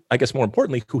 and I guess more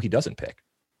importantly, who he doesn't pick.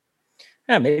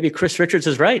 Yeah, maybe Chris Richards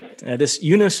is right. This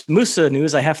Yunus Musa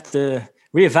news, I have to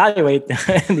reevaluate.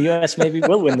 The U.S. maybe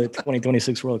will win the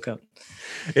 2026 World Cup.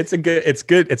 It's a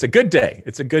good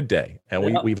day,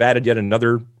 and we've added yet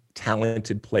another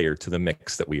talented player to the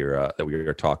mix that we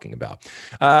are talking about.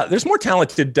 There's more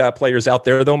talented players out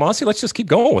there, though, Mossy. Let's just keep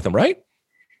going with them, right?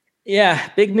 Yeah,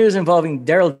 big news involving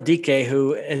Daryl Dike,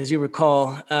 who, as you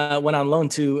recall, went on loan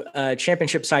to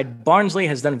championship side Barnsley,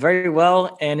 has done very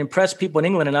well and impressed people in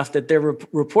England enough that there were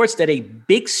reports that a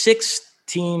Big Six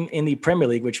team in the Premier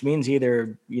League, which means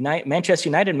either Manchester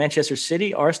United, Manchester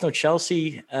City, Arsenal,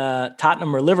 Chelsea,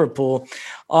 Tottenham, or Liverpool,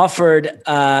 offered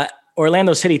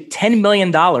Orlando City $10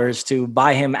 million to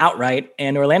buy him outright,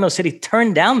 and Orlando City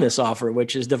turned down this offer,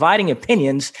 which is dividing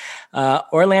opinions.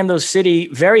 Orlando City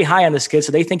very high on this kid,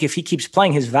 so they think if he keeps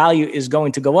playing, his value is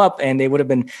going to go up, and they would have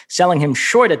been selling him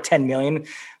short at $10 million.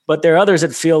 But there are others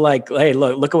that feel like, hey,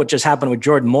 look at what just happened with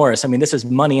Jordan Morris. I mean, this is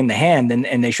money in the hand,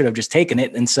 and they should have just taken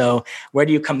it. And so, where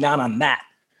do you come down on that?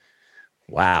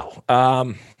 Wow,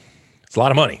 it's a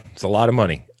lot of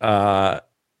money.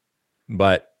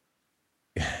 But.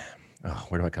 Oh,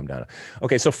 where do I come down?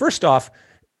 Okay, so first off,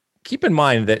 keep in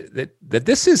mind that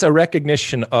this is a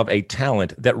recognition of a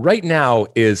talent that right now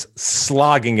is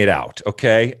slogging it out.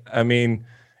 Okay, I mean,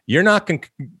 you're not going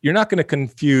to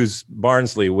confuse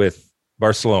Barnsley with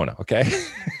Barcelona. Okay,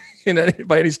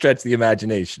 by any stretch of the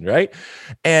imagination, right?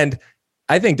 And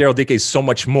I think Daryl Dike is so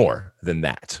much more than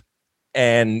that,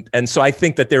 and so I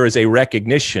think that there is a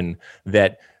recognition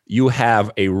that you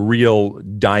have a real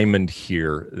diamond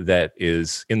here that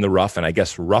is in the rough, and I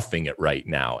guess roughing it right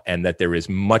now, and that there is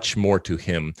much more to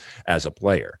him as a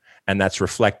player, and that's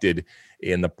reflected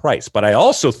in the price. But I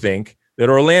also think that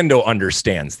Orlando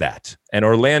understands that, and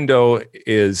Orlando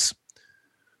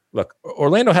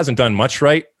hasn't done much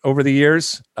right over the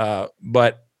years,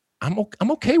 but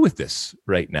I'm okay with this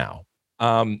right now.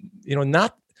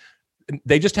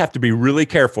 They just have to be really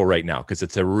careful right now, because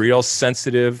it's a real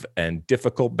sensitive and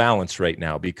difficult balance right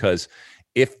now, because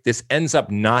if this ends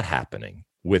up not happening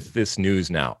with this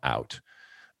news now out,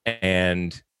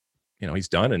 and he's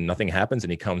done and nothing happens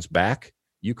and he comes back,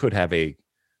 you could have a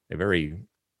very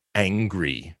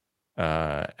angry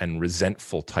and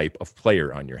resentful type of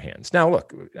player on your hands. Now,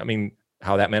 look, I mean,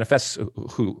 how that manifests,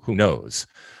 who knows?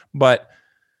 But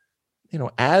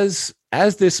as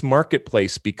this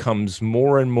marketplace becomes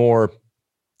more and more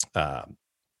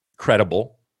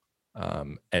credible,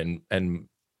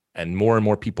 and more and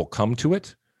more people come to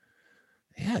it,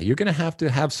 you're going to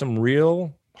have some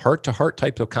real heart-to-heart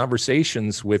types of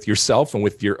conversations with yourself and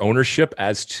with your ownership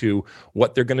as to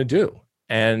what they're going to do.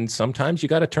 And sometimes you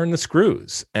got to turn the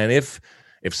screws. And if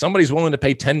somebody's willing to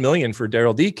pay $10 million for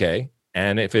Daryl Dike,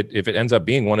 and if it ends up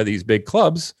being one of these big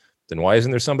clubs, then why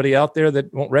isn't there somebody out there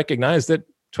that won't recognize that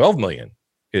 $12 million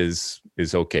is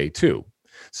okay too?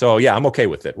 So yeah, I'm okay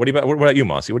with it. What about you,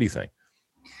 Mossy? What do you think?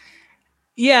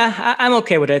 Yeah, I'm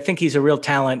okay with it. I think he's a real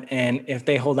talent, and if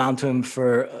they hold on to him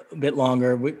for a bit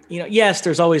longer, yes,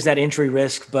 there's always that injury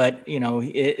risk, but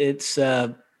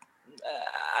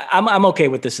I'm okay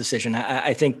with this decision.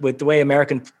 I think with the way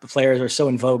American players are so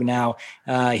in vogue now,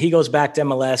 he goes back to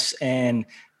MLS and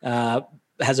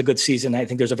has a good season. I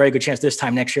think there's a very good chance this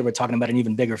time next year we're talking about an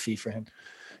even bigger fee for him.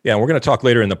 Yeah, we're going to talk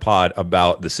later in the pod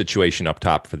about the situation up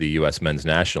top for the U.S. men's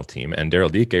national team. And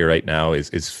Daryl Dike right now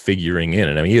is figuring in.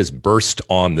 And I mean, he has burst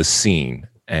on the scene,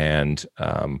 and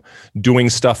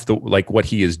doing stuff like what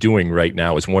he is doing right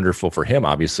now is wonderful for him,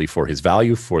 obviously for his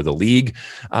value, for the league,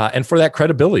 and for that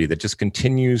credibility that just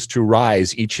continues to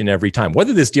rise each and every time.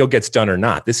 Whether this deal gets done or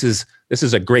not, this is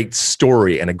a great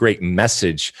story and a great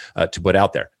message to put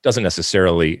out there. Doesn't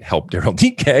necessarily help Daryl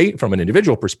Dike from an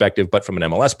individual perspective, but from an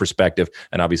MLS perspective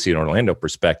and obviously an Orlando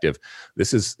perspective,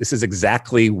 this is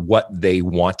exactly what they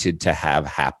wanted to have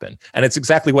happen. And it's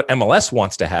exactly what MLS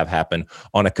wants to have happen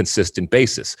on a consistent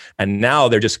basis. And now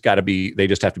they just have to be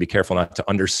careful not to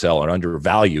undersell or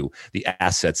undervalue the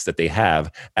assets that they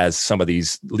have as some of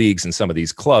these leagues and some of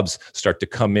these clubs start to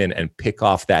come in and pick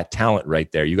off that talent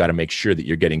right there. You got to make sure that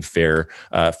you're getting fair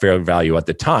value at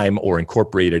the time, or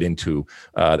incorporate it into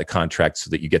the contract so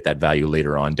that you get that value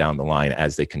later on down the line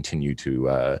as they continue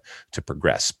to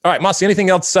progress. All right, Mossy,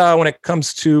 anything else when it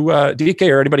comes to DK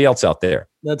or anybody else out there?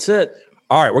 That's it.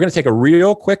 All right, we're going to take a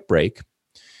real quick break.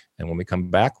 And when we come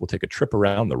back, we'll take a trip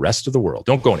around the rest of the world.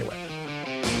 Don't go anywhere.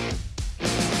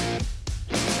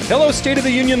 Hello, State of the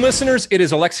Union listeners. It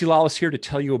is Alexi Lawless here to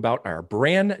tell you about our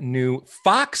brand new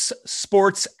Fox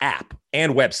Sports app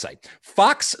and website,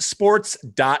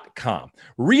 foxsports.com,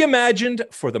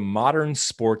 reimagined for the modern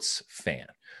sports fan.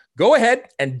 Go ahead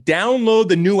and download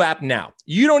the new app now.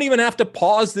 You don't even have to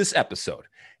pause this episode.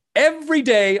 Every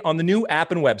day on the new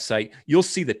app and website, you'll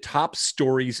see the top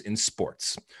stories in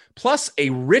sports, plus a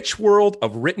rich world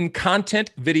of written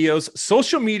content, videos,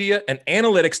 social media, and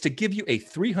analytics to give you a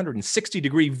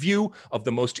 360-degree view of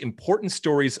the most important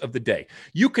stories of the day.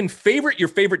 You can favorite your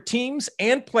favorite teams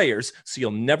and players so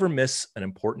you'll never miss an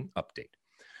important update.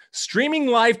 Streaming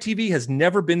live TV has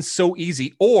never been so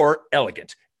easy or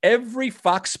elegant. Every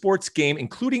Fox Sports game,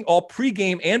 including all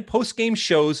pregame and postgame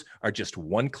shows, are just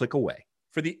one click away.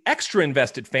 For the extra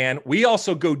invested fan, we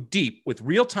also go deep with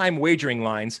real-time wagering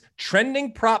lines,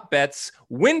 trending prop bets,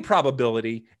 win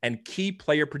probability, and key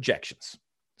player projections.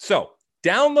 So,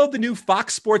 download the new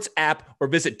Fox Sports app or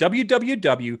visit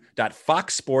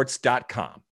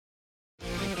www.foxsports.com.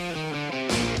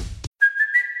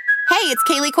 Hey, it's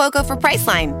Kaylee Cuoco for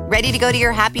Priceline. Ready to go to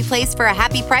your happy place for a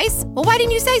happy price? Well, why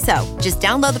didn't you say so? Just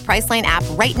download the Priceline app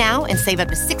right now and save up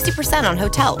to 60% on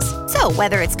hotels. So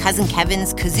whether it's Cousin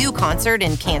Kevin's Kazoo Concert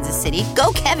in Kansas City,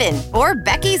 go Kevin, or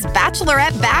Becky's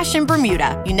Bachelorette Bash in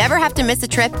Bermuda, you never have to miss a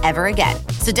trip ever again.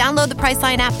 So download the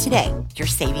Priceline app today. Your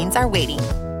savings are waiting.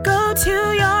 Go to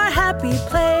your happy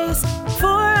place for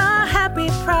a happy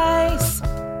price.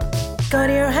 Go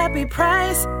to your happy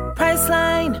price,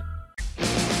 Priceline.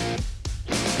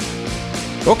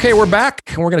 Okay, we're back,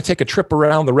 and we're going to take a trip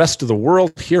around the rest of the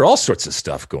world here. All sorts of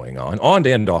stuff going on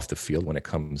and off the field when it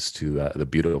comes to the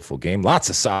beautiful game. Lots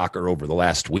of soccer over the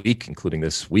last week, including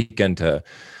this weekend.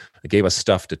 Gave us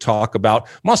stuff to talk about.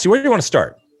 Mossy, where do you want to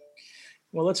start?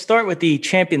 Well, let's start with the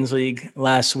Champions League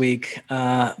last week.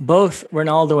 Both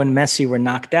Ronaldo and Messi were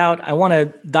knocked out. I want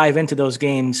to dive into those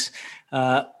games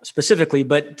specifically,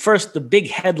 but first, the big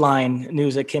headline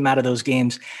news that came out of those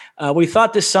games. We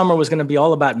thought this summer was going to be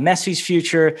all about Messi's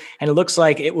future, and it looks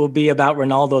like it will be about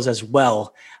Ronaldo's as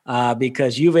well,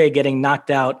 because Juve getting knocked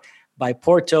out by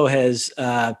Porto has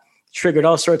triggered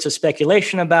all sorts of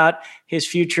speculation about his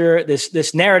future,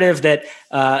 this narrative that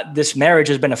this marriage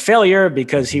has been a failure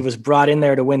because he was brought in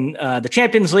there to win the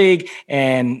Champions League,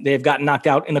 and they've gotten knocked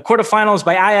out in the quarterfinals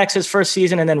by Ajax his first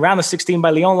season, and then round of 16 by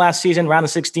Lyon last season, round of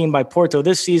 16 by Porto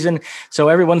this season. So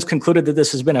everyone's concluded that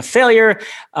this has been a failure.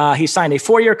 He signed a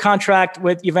 4-year contract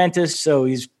with Juventus, so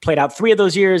he's played out 3 of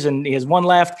those years, and he has 1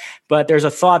 left. But there's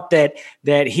a thought that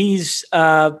he's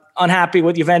unhappy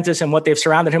with Juventus and what they've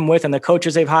surrounded him with and the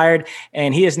coaches they've hired.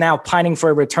 And he is now pining for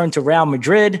a return to Real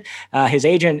Madrid. His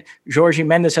agent, Jorge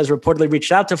Mendes, has reportedly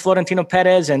reached out to Florentino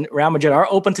Perez, and Real Madrid are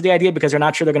open to the idea because they're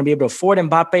not sure they're going to be able to afford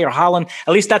Mbappe or Haaland.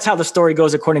 At least that's how the story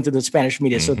goes, according to the Spanish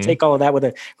media. So take all of that with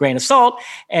a grain of salt.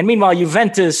 And meanwhile,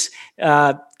 Juventus,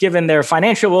 given their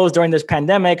financial woes during this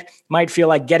pandemic, might feel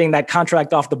like getting that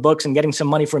contract off the books and getting some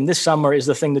money from this summer is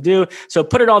the thing to do. So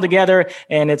put it all together,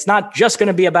 and it's not just going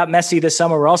to be about Messi this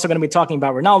summer. We're also going to be talking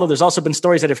about Ronaldo. There's also been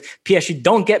stories that if PSG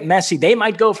don't get Messi, they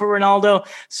might go for Ronaldo.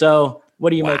 So what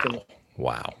do you make of it?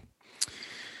 Wow.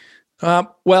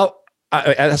 Well,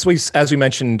 as we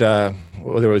mentioned,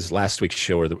 whether it was last week's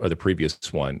show or the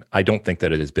previous one, I don't think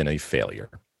that it has been a failure.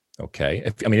 Okay.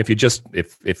 If you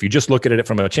just look at it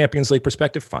from a Champions League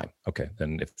perspective, fine. Okay.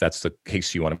 Then if that's the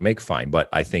case you want to make, fine. But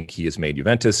I think he has made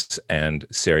Juventus and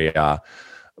Serie A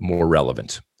more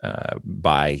relevant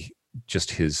by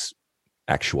just his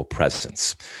actual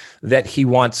presence. That he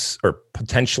wants or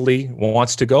potentially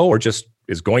wants to go, or just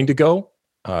is going to go,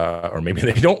 or maybe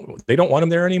they don't want him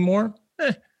there anymore.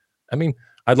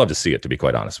 I'd love to see it, to be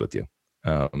quite honest with you.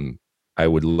 I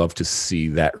would love to see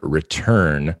that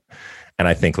return. And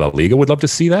I think La Liga would love to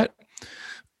see that.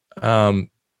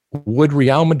 Would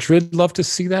Real Madrid love to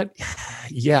see that?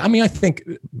 Yeah. I think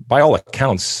by all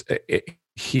accounts,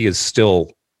 he is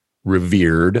still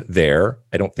revered there.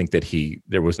 I don't think that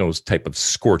there was no type of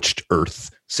scorched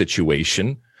earth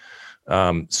situation.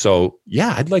 So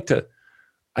yeah, I'd like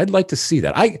to see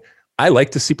that. I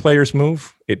like to see players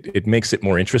move. It makes it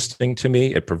more interesting to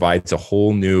me. It provides a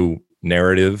whole new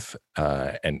narrative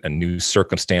and new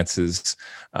circumstances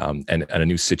and a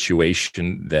new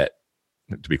situation that,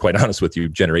 to be quite honest with you,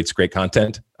 generates great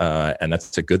content. And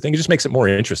that's a good thing. It just makes it more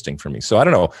interesting for me. So I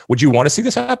don't know. Would you want to see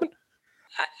this happen?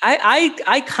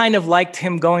 I kind of liked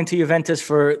him going to Juventus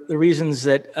for the reasons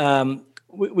that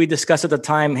we discussed at the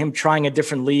time, him trying a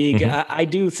different league. Mm-hmm. I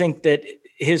do think that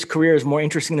his career is more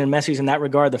interesting than Messi's in that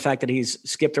regard, the fact that he's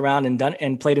skipped around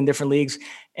and played in different leagues.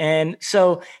 And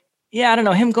so, yeah, I don't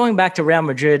know, him going back to Real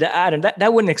Madrid,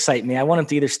 that wouldn't excite me. I want him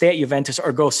to either stay at Juventus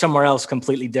or go somewhere else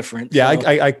completely different. Yeah,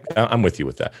 so, I'm with you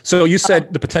with that. So you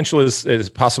said the potential is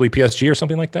possibly PSG or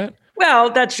something like that?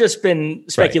 Well, that's just been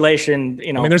speculation.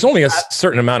 Right. There's only a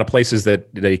certain amount of places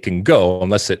that they can go,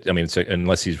 unless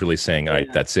he's really saying, all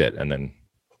right, that's it. And then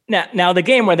now the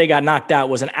game where they got knocked out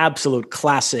was an absolute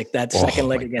classic. That second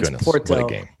leg against Porto.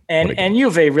 What a game. And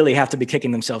Juve really have to be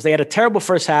kicking themselves. They had a terrible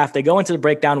first half. They go into the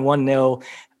breakdown 1-0.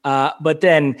 But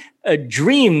then a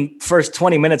dream first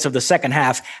 20 minutes of the second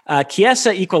half.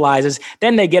 Chiesa equalizes.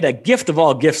 Then they get a gift of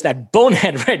all gifts, that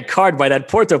bonehead red card by that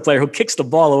Porto player who kicks the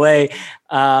ball away.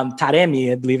 Taremi,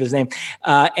 I believe his name.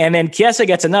 And then Chiesa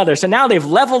gets another. So now they've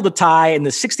leveled the tie in the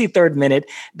 63rd minute.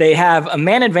 They have a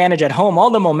man advantage at home,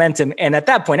 all the momentum. And at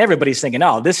that point, everybody's thinking,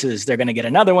 they're going to get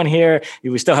another one here.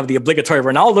 We still have the obligatory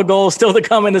Ronaldo goal still to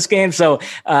come in this game. So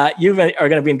Juve are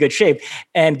going to be in good shape.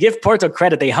 And give Porto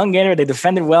credit. They hung in there. They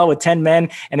defended well with 10 men.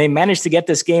 And they managed to get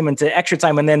this game into extra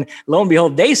time. And then lo and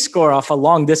behold, they score off a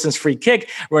long distance free kick.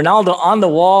 Ronaldo on the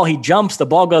wall. He jumps. The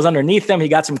ball goes underneath him. He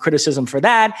got some criticism for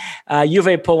that. Juve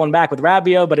pull one back with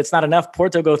Rabiot, but it's not enough.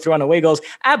 Porto go through on away goals.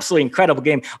 Absolutely incredible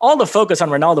game. All the focus on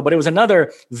Ronaldo, but it was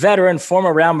another veteran,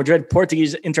 former Real Madrid,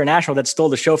 Portuguese international that stole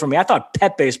the show for me. I thought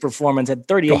Pepe's performance at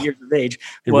 38 years of age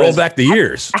was rolled back the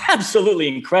years. Absolutely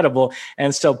incredible.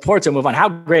 And so Porto move on. How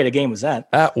great a game was that?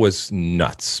 That was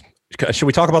nuts. Should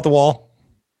we talk about the wall?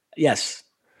 Yes.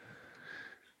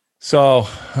 So,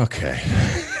 okay.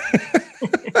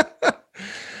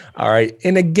 All right.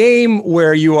 In a game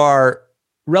where you are,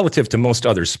 relative to most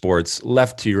other sports,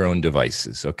 left to your own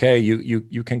devices, okay?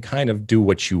 You can kind of do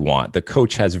what you want. The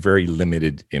coach has very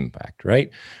limited impact, right?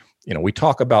 We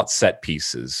talk about set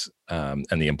pieces and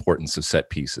the importance of set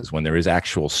pieces when there is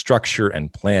actual structure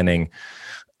and planning.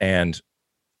 And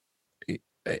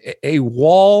a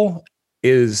wall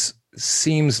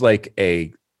seems like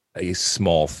a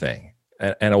small thing.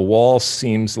 And a wall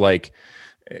seems like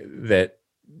that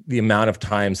the amount of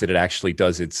times that it actually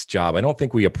does its job. I don't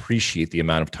think we appreciate the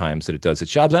amount of times that it does its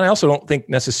jobs. And I also don't think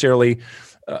necessarily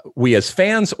we as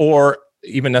fans or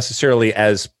even necessarily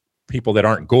as people that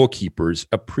aren't goalkeepers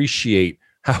appreciate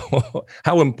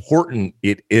how important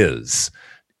it is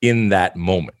in that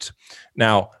moment.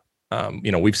 Now,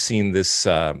 We've seen this,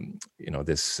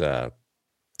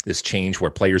 this change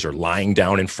where players are lying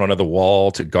down in front of the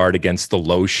wall to guard against the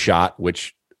low shot,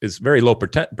 which is very low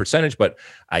percentage, but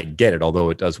I get it. Although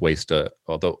it does waste a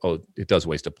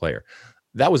player.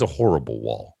 That was a horrible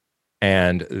wall,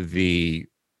 and the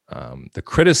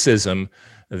criticism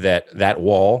that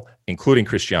wall, including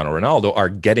Cristiano Ronaldo, are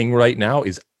getting right now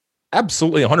is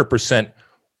absolutely 100%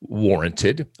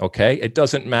 warranted. Okay, it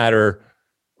doesn't matter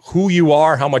who you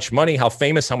are, how much money, how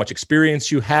famous, how much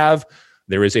experience you have.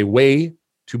 There is a way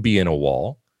to be in a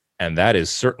wall, and that is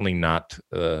certainly not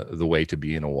the way to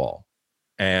be in a wall.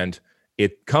 And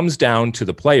it comes down to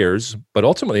the players, but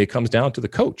ultimately it comes down to the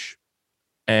coach.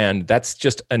 And that's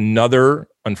just another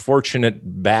unfortunate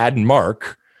bad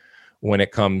mark when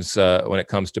it comes to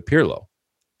Pirlo.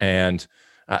 And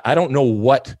I don't know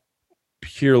what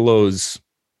Pirlo's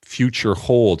future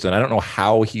holds, and I don't know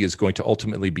how he is going to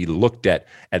ultimately be looked at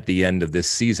the end of this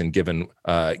season, given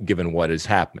what has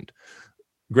happened.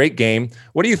 Great game.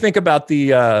 What do you think about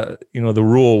the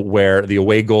rule where the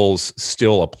away goals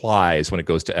still applies when it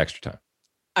goes to extra time?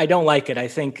 I don't like it. I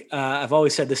think I've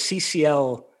always said the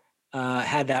CCL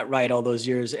had that right all those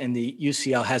years, and the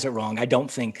UCL has it wrong. I don't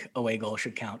think away goal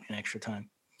should count in extra time.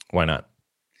 Why not?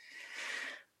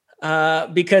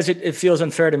 Because it feels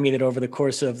unfair to me that over the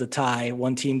course of the tie,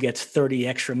 one team gets 30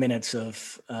 extra minutes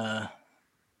of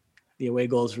the away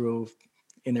goals rule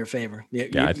in their favor.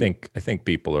 I think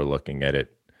people are looking at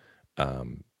it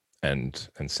and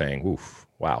saying, "Oof,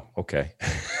 wow, okay."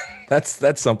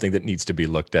 that's something that needs to be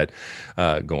looked at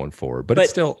going forward. But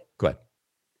it's still, go ahead.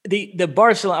 The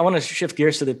Barcelona, I want to shift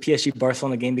gears to the PSG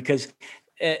Barcelona game because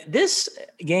this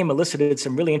game elicited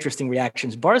some really interesting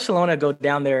reactions. Barcelona go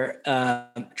down there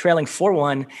trailing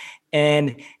 4-1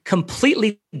 and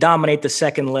completely dominate the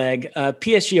second leg.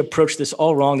 PSG approached this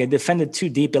all wrong. They defended too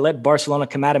deep. They let Barcelona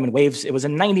come at them in waves. It was a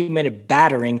 90-minute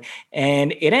battering,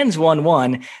 and it ends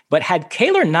 1-1. But had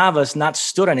Keylor Navas not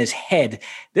stood on his head,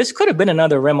 this could have been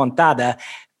another remontada.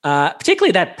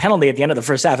 Particularly that penalty at the end of the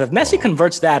first half. If Messi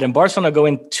converts that and Barcelona go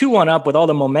in 2-1 up with all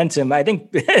the momentum, I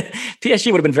think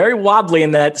PSG would have been very wobbly in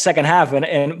that second half,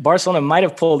 and Barcelona might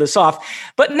have pulled this off.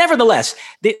 But nevertheless,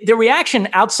 the reaction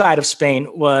outside of Spain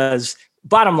was,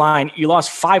 bottom line, you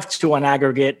lost 5-2 on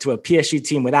aggregate to a PSG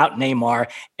team without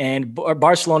Neymar, and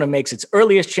Barcelona makes its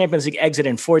earliest Champions League exit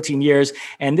in 14 years.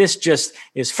 And this just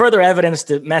is further evidence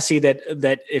to Messi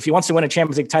that if he wants to win a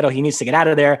Champions League title, he needs to get out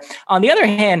of there. On the other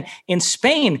hand, in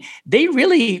Spain, they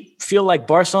really feel like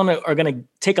Barcelona are going to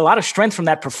take a lot of strength from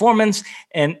that performance,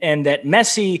 and that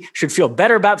Messi should feel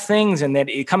better about things, and that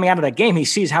coming out of that game, he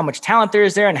sees how much talent there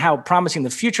is there and how promising the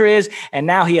future is. And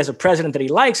now he has a president that he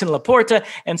likes in Laporta.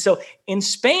 And so in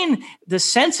Spain, the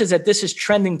sense is that this is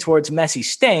trending towards Messi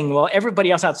staying, while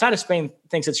everybody else outside of Spain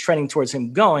thinks it's trending towards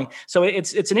him going. So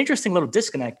it's an interesting little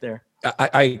disconnect there.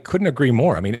 I couldn't agree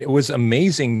more. I mean, it was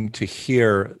amazing to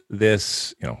hear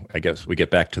this. I guess we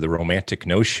get back to the romantic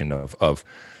notion of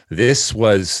this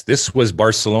was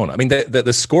Barcelona. I mean, the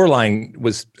scoreline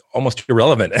was almost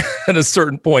irrelevant at a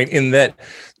certain point in that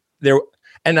there,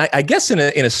 and I guess in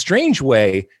a strange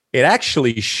way, it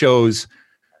actually shows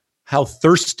how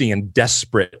thirsty and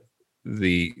desperate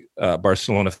the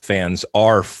Barcelona fans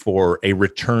are for a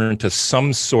return to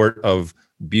some sort of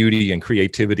beauty and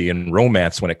creativity and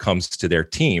romance when it comes to their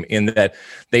team, in that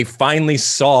they finally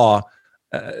saw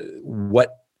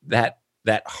what that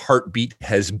heartbeat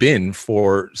has been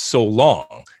for so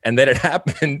long, and that it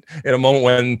happened in a moment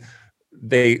when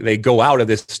they go out of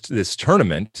this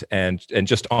tournament and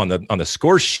just on the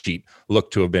score sheet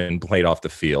look to have been played off the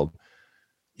field.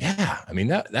 Yeah, I mean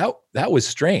that was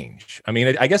strange. I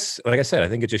mean, I guess, like I said, I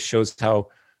think it just shows how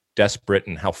desperate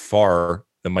and how far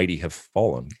the mighty have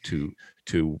fallen to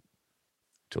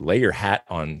lay your hat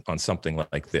on something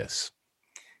like this.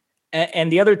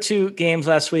 And the other two games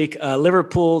last week,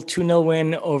 Liverpool 2-0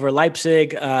 win over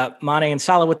Leipzig, Mane and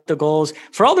Salah with the goals.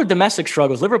 For all their domestic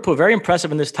struggles, Liverpool very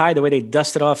impressive in this tie, the way they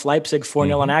dusted off Leipzig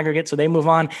 4-0 on aggregate, so they move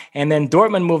on. And then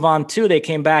Dortmund move on too. They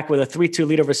came back with a 3-2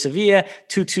 lead over Sevilla,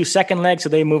 2-2 second leg, so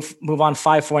they move on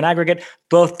 5-4 in aggregate.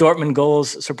 Both Dortmund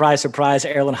goals, surprise, surprise,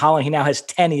 Erling Haaland. He now has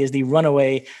 10. He is the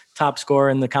runaway top scorer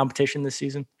in the competition this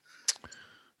season.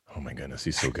 Oh my goodness,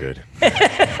 he's so good.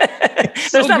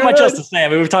 There's not much else to say. I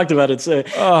mean, we've talked about it. So,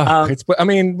 but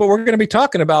we're going to be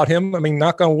talking about him. I mean,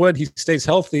 knock on wood, he stays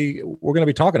healthy. We're going to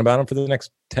be talking about him for the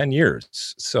next 10 years.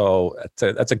 So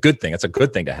that's a good thing. That's a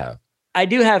good thing to have. I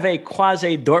do have a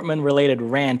quasi Dortmund related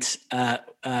rant.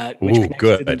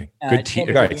 Good. Good team.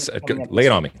 All right, lay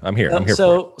it on me. I'm here.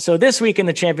 So this week in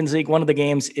the Champions League, one of the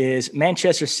games is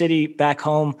Manchester City back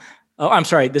home Oh, I'm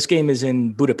sorry. This game is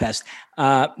in Budapest.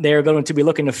 They're going to be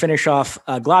looking to finish off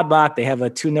Gladbach. They have a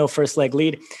 2-0 first leg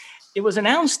lead. It was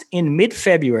announced in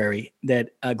mid-February that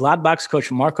Gladbach's coach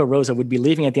Marco Rose would be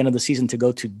leaving at the end of the season to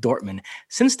go to Dortmund.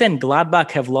 Since then,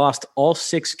 Gladbach have lost all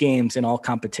 6 games in all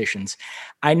competitions.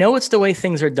 I know it's the way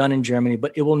things are done in Germany,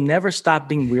 but it will never stop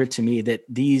being weird to me that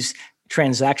these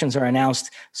transactions are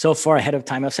announced so far ahead of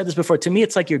time. I've said this before. To me,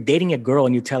 it's like you're dating a girl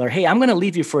and you tell her, hey, I'm going to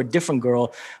leave you for a different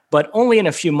girl, but only in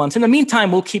a few months. In the meantime,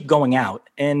 we'll keep going out.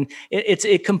 And it's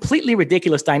a completely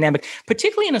ridiculous dynamic,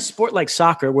 particularly in a sport like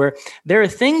soccer, where there are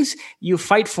things you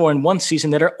fight for in one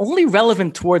season that are only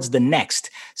relevant towards the next.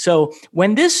 So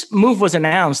when this move was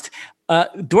announced,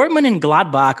 Dortmund and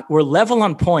Gladbach were level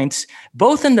on points,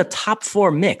 both in the top 4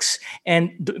 mix.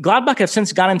 And Gladbach have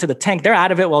since gone into the tank. They're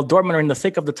out of it while Dortmund are in the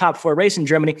thick of the top 4 race in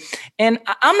Germany. And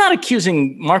I'm not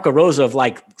accusing Marco Rose of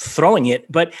like throwing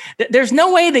it, but there's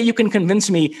no way that you can convince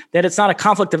me that it's not a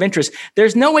conflict of interest.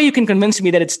 There's no way you can convince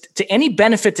me that it's to any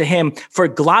benefit to him for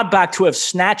Gladbach to have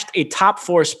snatched a top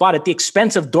 4 spot at the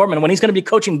expense of Dortmund when he's going to be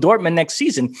coaching Dortmund next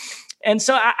season. And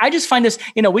so I just find this,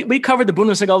 we covered the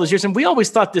Bundesliga all those years, and we always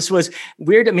thought this was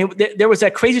weird. I mean, there was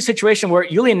that crazy situation where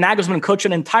Julian Nagelsmann coached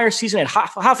an entire season at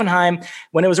Hoffenheim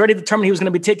when it was already determined he was going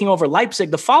to be taking over Leipzig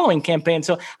the following campaign.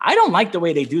 So I don't like the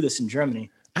way they do this in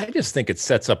Germany. I just think it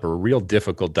sets up a real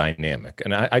difficult dynamic.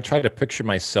 And I try to picture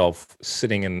myself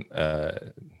sitting in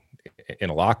a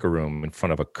locker room in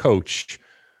front of a coach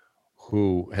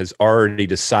who has already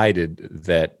decided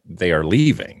that they are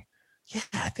leaving. Yeah,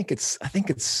 I think it's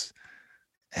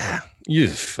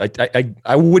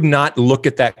I would not look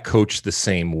at that coach the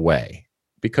same way,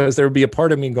 because there would be a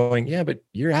part of me going, yeah, but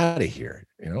you're out of here.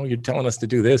 You're telling us to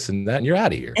do this and that, and you're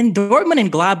out of here. And Dortmund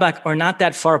and Gladbach are not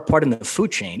that far apart in the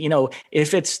food chain.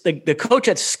 If it's the coach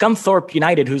at Scunthorpe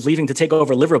United who's leaving to take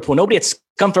over Liverpool, nobody at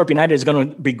Scunthorpe United is going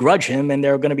to begrudge him, and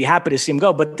they're going to be happy to see him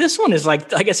go. But this one is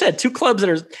like I said, 2 clubs that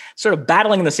are sort of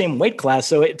battling in the same weight class.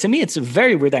 So to me, it's a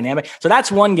very weird dynamic. So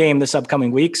that's one game this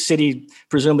upcoming week. City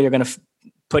presumably are going to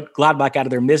put Gladbach out of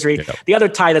their misery. Yeah. The other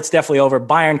tie that's definitely over,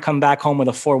 Bayern come back home with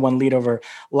a 4-1 lead over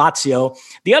Lazio.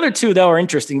 The other 2, though, are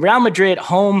interesting. Real Madrid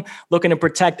home looking to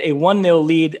protect a 1-0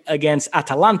 lead against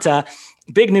Atalanta.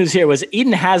 Big news here was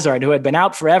Eden Hazard, who had been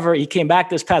out forever. He came back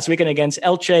this past weekend against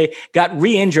Elche, got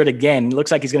re-injured again. It looks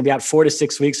like he's going to be out 4 to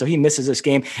 6 weeks, so he misses this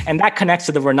game. And that connects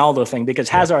to the Ronaldo thing, because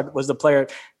Hazard was the player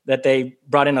that they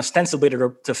brought in ostensibly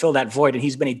to fill that void, and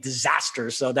he's been a disaster.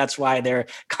 So that's why they're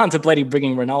contemplating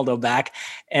bringing Ronaldo back.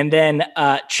 And then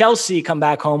Chelsea come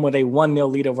back home with a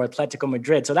 1-0 lead over Atletico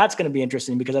Madrid. So that's going to be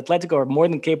interesting, because Atletico are more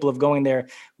than capable of going there,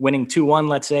 winning 2-1,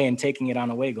 let's say, and taking it on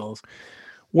away goals.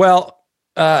 Well,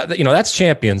 that's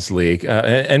Champions League.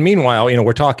 And meanwhile,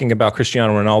 we're talking about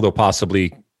Cristiano Ronaldo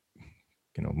possibly,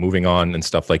 moving on and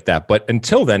stuff like that. But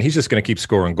until then, he's just going to keep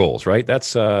scoring goals, right?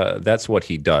 That's what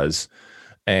he does.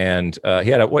 And he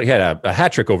had a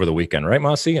hat trick over the weekend, right,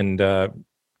 Mossy? And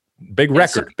big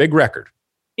record.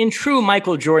 In true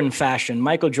Michael Jordan fashion,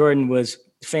 Michael Jordan was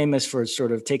famous for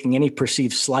sort of taking any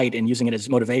perceived slight and using it as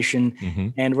motivation. Mm-hmm.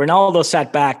 And Ronaldo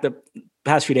sat back the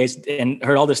past few days and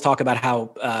heard all this talk about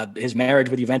how his marriage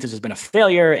with Juventus has been a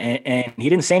failure, and he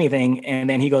didn't say anything. And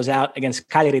then he goes out against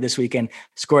Cagliari this weekend,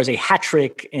 scores a hat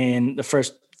trick in the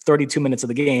first 32 minutes of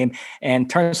the game, and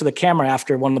turns to the camera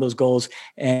after one of those goals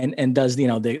and does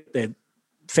the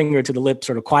finger to the lip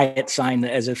sort of quiet sign,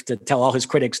 as if to tell all his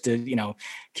critics to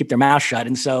keep their mouth shut.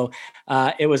 And so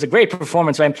it was a great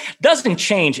performance by him. Doesn't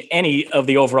change any of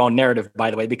the overall narrative, by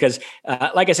the way, because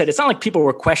like I said, it's not like people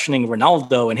were questioning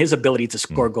Ronaldo and his ability to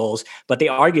score goals, but they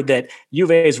argued that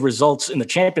Juve's results in the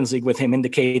Champions League with him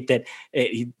indicate that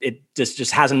it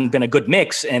just hasn't been a good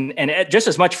mix, and just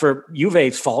as much for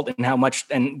Juve's fault and how much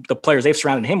and the players they've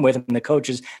surrounded him with and the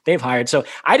coaches they've hired. So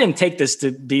I didn't take this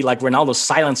to be like Ronaldo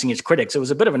silencing his critics. It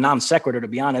was a bit of a non sequitur, to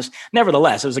be honest.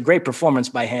 Nevertheless, it was a great performance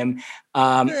by him.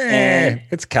 And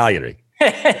it's Cagliari.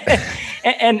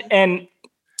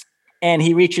 and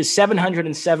he reaches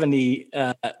 770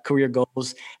 career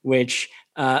goals, which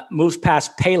moves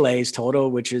past Pele's total,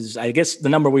 which is, I guess, the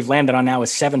number we've landed on now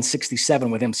is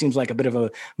 767 with him. Seems like a bit of a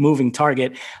moving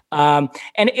target. And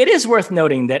it is worth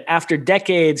noting that after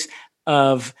decades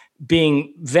of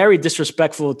being very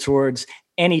disrespectful towards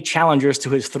any challengers to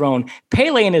his throne,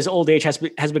 Pele in his old age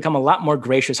has become a lot more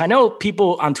gracious. I know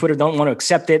people on Twitter don't want to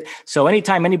accept it. So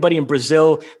anytime anybody in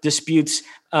Brazil disputes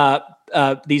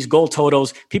these goal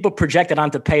totals. People project it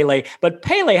onto Pele, but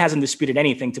Pele hasn't disputed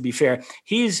anything, to be fair.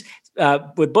 He's,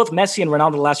 with both Messi and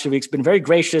Ronaldo the last few weeks, been very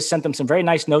gracious, sent them some very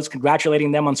nice notes,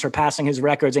 congratulating them on surpassing his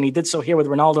records. And he did so here with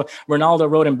Ronaldo. Ronaldo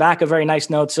wrote him back a very nice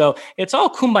note. So it's all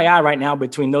kumbaya right now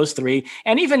between those three.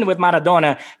 And even with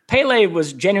Maradona, Pele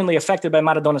was genuinely affected by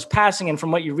Maradona's passing. And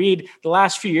from what you read, the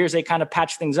last few years, they kind of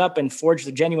patched things up and forged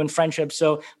a genuine friendship.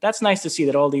 So that's nice to see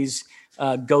that all these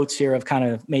goats here have kind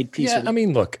of made peace. Yeah, I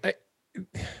mean, look,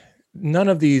 none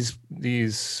of these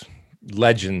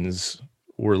legends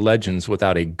were legends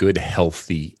without a good,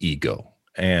 healthy ego.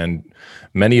 And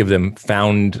many of them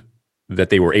found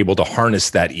that they were able to harness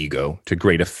that ego to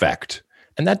great effect.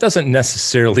 And that doesn't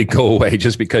necessarily go away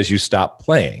just because you stop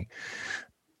playing.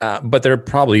 But there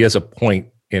probably is a point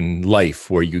in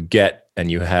life where you get and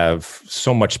you have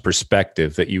so much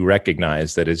perspective that you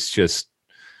recognize that it's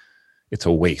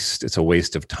a waste. It's a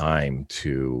waste of time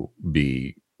to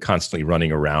be constantly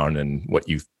running around and what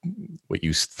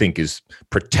you think is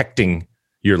protecting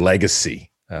your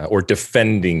legacy or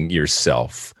defending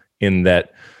yourself. In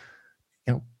that,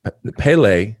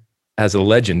 Pele as a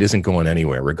legend isn't going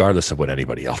anywhere, regardless of what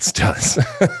anybody else does.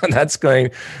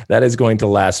 That is going to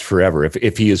last forever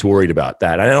if he is worried about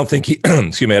that. I don't think he,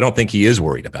 I don't think he is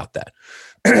worried about that.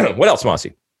 What else,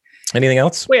 Mossy? Anything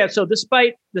else? Well, yeah. So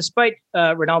despite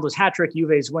Ronaldo's hat trick,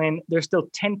 Juve's win, they're still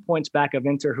 10 points back of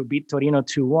Inter, who beat Torino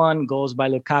 2-1, goals by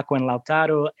Lukaku and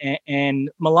Lautaro, and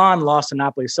Milan lost to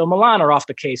Napoli. So Milan are off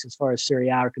the case as far as Serie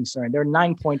A are concerned. They're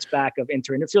 9 points back of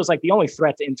Inter, and it feels like the only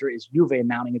threat to Inter is Juve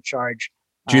mounting a charge.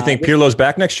 Do you think Pirlo's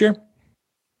back next year?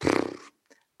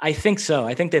 I think so.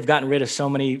 I think they've gotten rid of so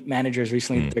many managers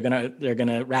recently. They're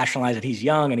gonna rationalize that he's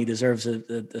young and he deserves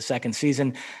the second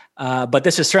season. But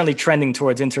this is certainly trending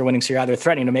towards Inter winning Serie A. They're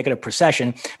threatening to make it a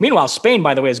procession. Meanwhile, Spain,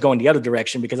 by the way, is going the other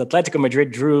direction because Atletico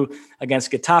Madrid drew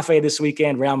against Getafe this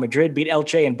weekend. Real Madrid beat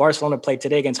Elche, and Barcelona played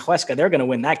today against Huesca. They're going to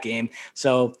win that game.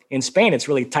 So in Spain, it's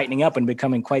really tightening up and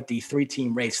becoming quite the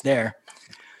three-team race there.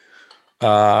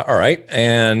 All right.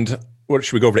 And what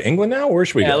should we go over to England now? Where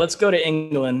should we go? Yeah, let's go to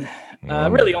England.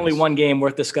 Really only one game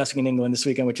worth discussing in England this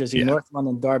weekend, which is the North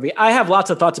London derby. I have lots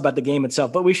of thoughts about the game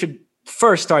itself, but we should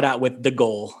first start out with the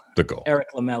goal. The goal. Eric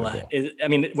Lamela.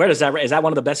 Where does that – is that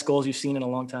one of the best goals you've seen in a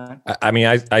long time?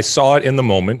 I saw it in the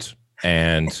moment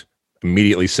and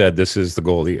immediately said, this is the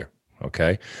goal of the year.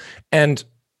 Okay. And,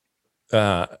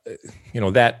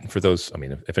 that for those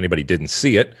 – if anybody didn't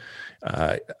see it,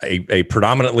 a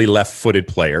predominantly left-footed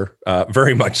player,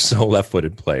 very much so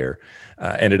left-footed player,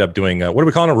 ended up doing what are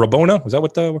we calling a Rabona? Was that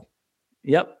what the?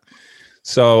 Yep.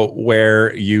 So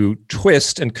where you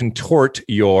twist and contort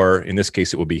in this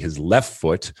case, it would be his left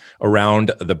foot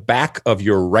around the back of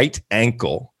your right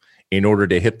ankle in order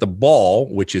to hit the ball,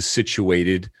 which is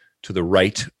situated to the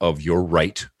right of your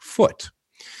right foot.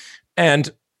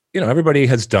 And everybody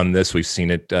has done this. We've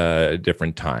seen it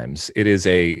different times.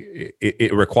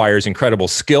 It requires incredible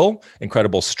skill,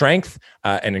 incredible strength,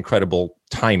 and incredible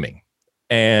timing.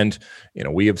 And,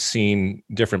 we have seen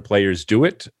different players do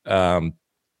it.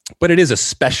 But it is a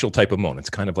special type of moment. It's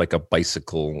kind of like a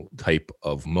bicycle type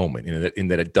of moment in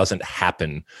that it doesn't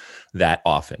happen that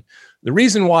often. The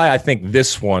reason why I think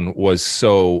this one was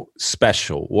so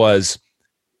special was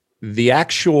the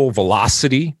actual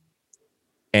velocity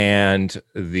and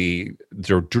the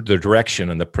direction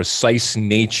and the precise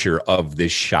nature of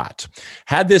this shot.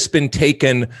 Had this been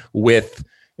taken with,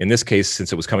 in this case,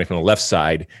 since it was coming from the left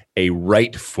side, a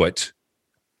right foot,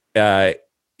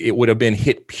 it would have been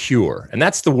hit pure. And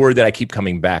that's the word that I keep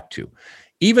coming back to.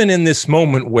 Even in this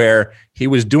moment where he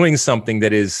was doing something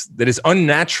that is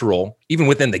unnatural, even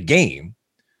within the game,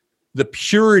 the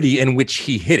purity in which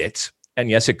he hit it, and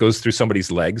yes, it goes through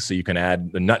somebody's legs, so you can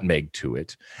add the nutmeg to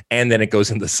it, and then it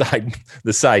goes in the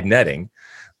side netting.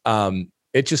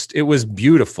 It was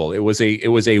beautiful. It was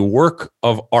a work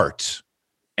of art,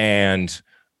 and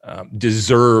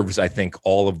deserves, I think,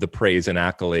 all of the praise and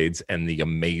accolades and the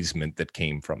amazement that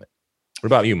came from it. What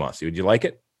about you, Mossy? Would you like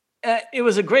it? It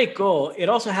was a great goal. It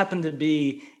also happened to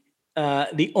be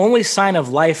the only sign of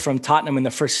life from Tottenham in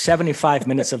the first 75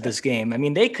 minutes of this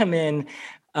game. They come in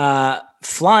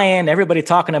flying, everybody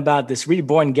talking about this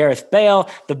reborn Gareth Bale,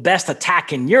 the best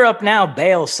attack in Europe now,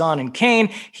 Bale, Son, and Kane.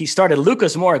 He started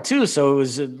Lucas Moura too, so it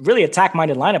was a really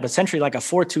attack-minded lineup, essentially like a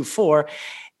 4-2-4.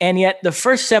 And yet the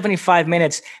first 75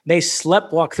 minutes, they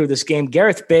sleptwalk through this game.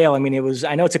 Gareth Bale, I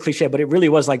know it's a cliche, but it really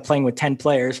was like playing with 10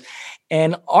 players.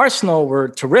 And Arsenal were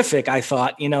terrific, I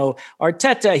thought.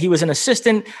 Arteta, he was an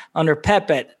assistant under Pep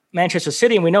at Manchester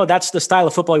City, and we know that's the style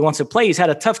of football he wants to play. He's had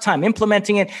a tough time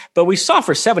implementing it, but we saw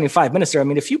for 75 minutes there. I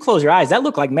mean, if you close your eyes, that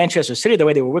looked like Manchester City, the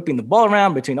way they were whipping the ball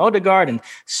around between Odegaard and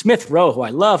Smith Rowe, who I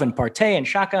love, and Partey and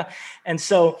Xhaka. And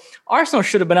so Arsenal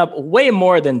should have been up way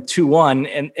more than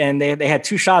 2-1, and they had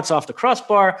 2 shots off the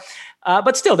crossbar.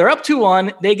 But still, they're up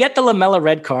 2-1. They get the Lamela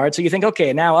red card. So you think,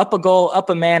 okay, now up a goal,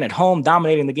 up a man at home,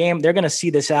 dominating the game. They're going to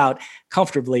see this out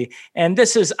comfortably. And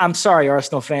this is, I'm sorry,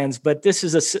 Arsenal fans, but this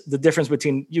is the difference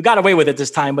between, you got away with it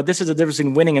this time, but this is the difference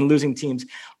between winning and losing teams.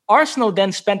 Arsenal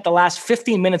then spent the last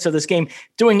 15 minutes of this game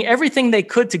doing everything they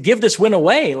could to give this win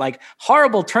away, like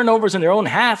horrible turnovers in their own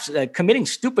halves, committing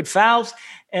stupid fouls,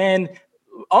 and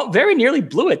very nearly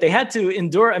blew it. They had to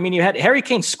endure. I mean, you had Harry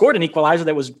Kane scored an equalizer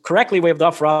that was correctly waved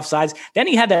off for offsides. Then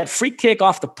he had that free kick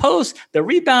off the post, the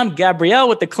rebound, Gabriel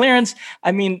with the clearance.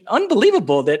 I mean,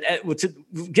 unbelievable that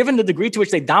given the degree to which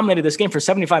they dominated this game for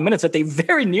 75 minutes, that they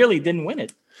very nearly didn't win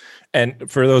it. And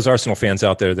for those Arsenal fans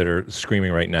out there that are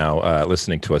screaming right now,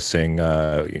 listening to us sing,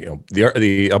 the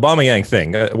Aubameyang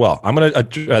thing. Well, I'm going to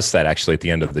address that actually at the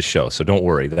end of the show. So don't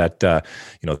worry that,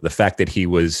 the fact that he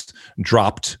was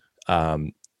dropped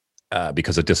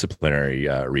because of disciplinary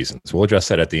reasons. We'll address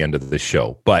that at the end of the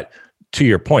show. But to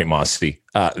your point, Mossy,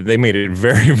 they made it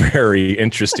very, very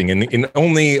interesting in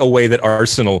only a way that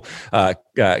Arsenal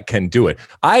can do it.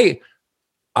 I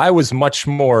was much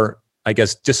more, I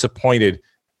guess, disappointed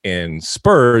in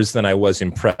Spurs than I was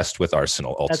impressed with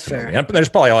Arsenal ultimately. And there's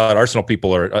probably a lot of Arsenal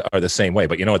people are the same way.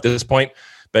 But, at this point,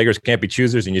 beggars can't be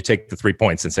choosers, and you take the 3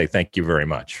 points and say thank you very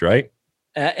much, right?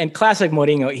 And classic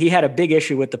Mourinho, he had a big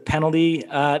issue with the penalty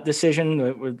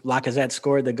decision where Lacazette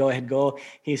scored the go-ahead goal.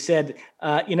 He said,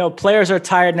 players are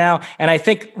tired now, and I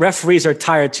think referees are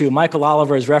tired too. Michael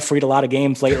Oliver has refereed a lot of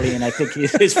games lately, and I think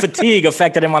his fatigue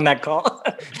affected him on that call.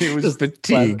 He was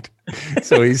fatigued,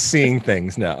 so he's seeing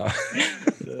things now.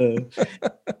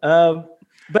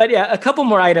 But yeah, a couple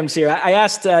more items here. I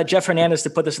asked Jeff Hernandez to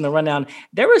put this in the rundown.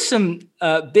 There were some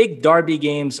big derby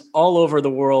games all over the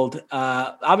world.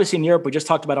 Obviously in Europe, we just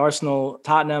talked about Arsenal,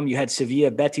 Tottenham. You had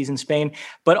Sevilla, Betis in Spain.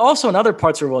 But also in other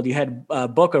parts of the world, you had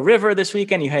Boca River this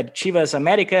weekend. You had Chivas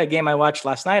America, a game I watched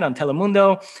last night on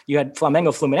Telemundo. You had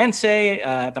Flamengo Fluminense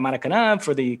at the Maracanã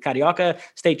for the Carioca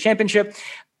State Championship.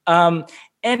 And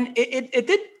it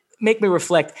did make me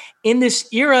reflect in this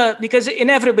era, because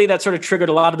inevitably that sort of triggered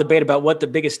a lot of debate about what the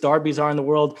biggest derbies are in the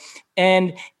world.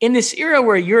 And in this era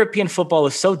where European football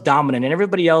is so dominant and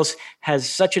everybody else has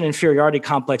such an inferiority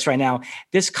complex right now,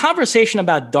 this conversation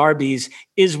about derbies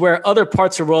is where other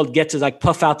parts of the world get to like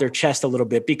puff out their chest a little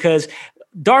bit, because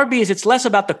derbies, it's less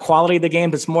about the quality of the game,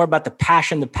 but it's more about the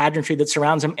passion, the pageantry that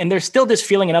surrounds them. And there's still this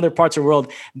feeling in other parts of the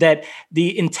world that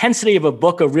the intensity of a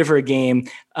Boca River game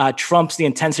trumps the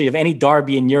intensity of any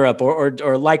derby in Europe,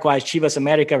 or likewise Chivas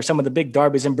America or some of the big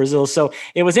derbies in Brazil. So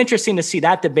it was interesting to see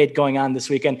that debate going on this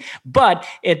weekend. But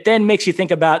it then makes you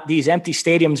think about these empty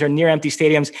stadiums or near empty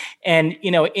stadiums. And,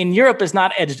 in Europe is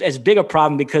not as big a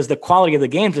problem because the quality of the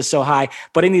games is so high.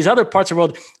 But in these other parts of the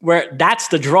world where that's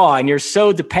the draw and you're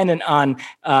so dependent on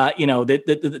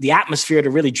the atmosphere to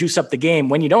really juice up the game,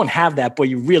 when you don't have that, boy,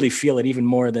 you really feel it even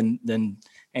more than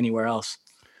anywhere else.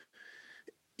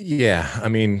 Yeah, I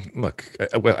mean, look,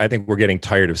 I think we're getting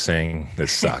tired of saying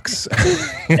this sucks,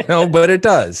 but it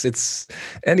does. It's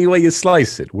any way you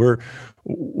slice it.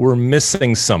 We're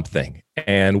missing something,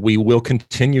 and we will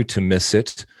continue to miss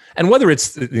it. And whether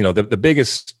it's the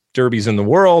biggest derbies in the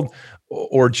world,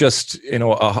 or just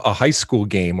a high school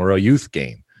game or a youth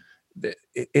game,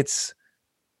 it's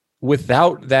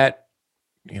without that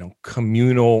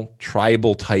communal,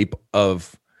 tribal type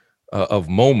of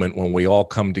moment when we all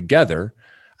come together.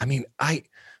 I mean,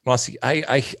 Mossy,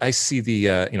 I see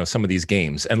the some of these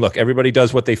games, and look, everybody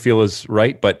does what they feel is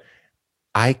right, but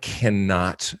I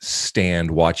cannot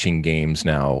stand watching games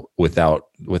now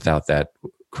without that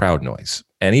crowd noise.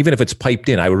 And even if it's piped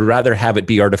in, I would rather have it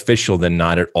be artificial than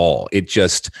not at all. It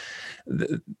just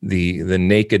the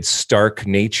naked, stark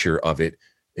nature of it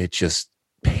just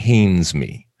pains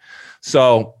me.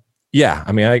 So yeah,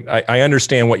 I mean, I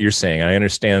understand what you're saying. I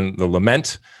understand the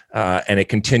lament. And it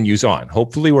continues on.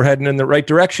 Hopefully we're heading in the right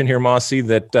direction here, Mossy,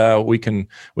 that we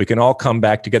can all come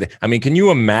back together. I mean, can you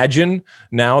imagine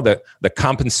now the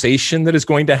compensation that is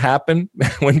going to happen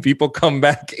when people come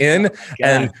back in,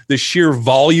 and the sheer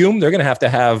volume? They're going to have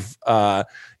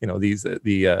these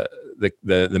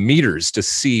the meters to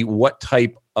see what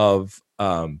type of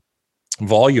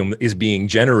volume is being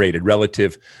generated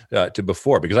relative to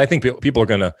before, because I think people are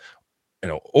going to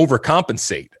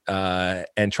overcompensate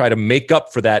and try to make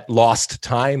up for that lost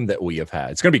time that we have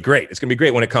had. It's going to be great. It's going to be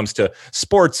great when it comes to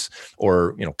sports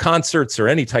or concerts or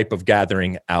any type of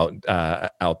gathering out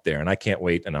there. And I can't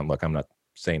wait. And I'm not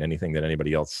saying anything that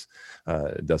anybody else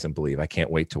doesn't believe. I can't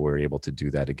wait till we're able to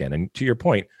do that again. And to your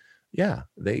point, yeah,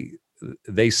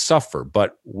 they suffer,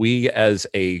 but we as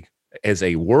a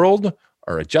world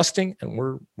are adjusting, and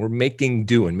we're making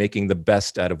do and making the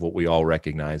best out of what we all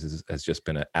recognize has just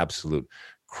been an absolute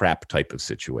crap type of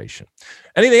situation.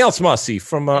 Anything else, Mossy,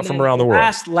 from around the world?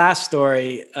 Last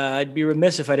story. I'd be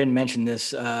remiss if I didn't mention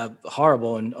this.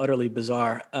 Horrible and utterly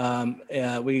bizarre.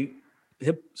 We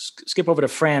skip over to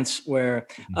France, where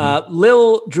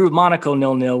Lille drew Monaco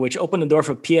 0-0, which opened the door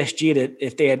for PSG to,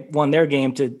 if they had won their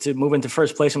game, to move into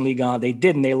first place in Ligue 1. They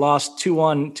didn't. They lost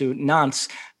 2-1 to Nantes,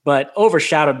 but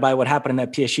overshadowed by what happened in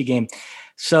that PSG game.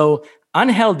 So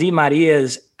Angel Di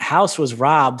Maria's house was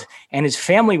robbed and his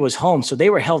family was home. So they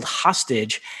were held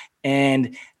hostage.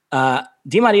 And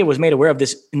Di Maria was made aware of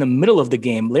this in the middle of the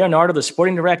game. Leonardo, the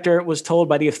sporting director, was told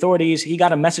by the authorities. He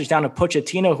got a message down to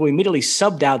Pochettino, who immediately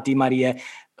subbed out Di Maria,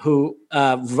 who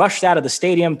rushed out of the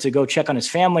stadium to go check on his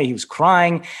family. He was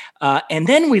crying. And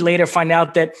then we later find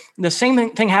out that the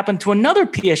same thing happened to another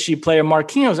PSG player,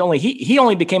 Marquinhos. He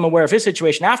only became aware of his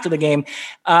situation after the game.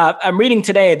 I'm reading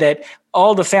today that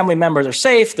all the family members are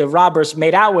safe. The robbers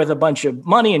made out with a bunch of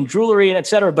money and jewelry and et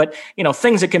cetera, but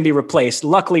things that can be replaced.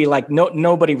 Luckily,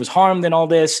 nobody was harmed in all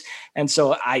this. And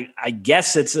so I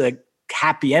guess it's a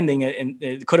happy ending, and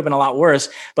it could have been a lot worse,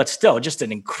 but still just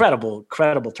an incredible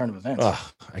turn of events.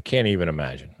 I can't even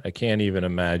imagine.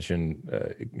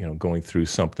 Going through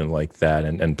something like that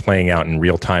and playing out in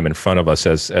real time in front of us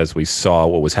as we saw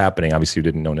what was happening. Obviously, we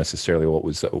didn't know necessarily what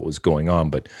was going on,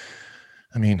 but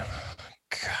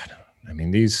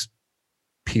these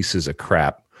pieces of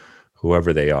crap,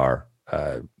 whoever they are,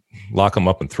 lock them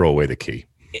up and throw away the key.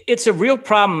 It's a real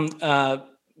problem.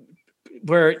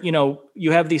 Where,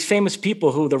 you have these famous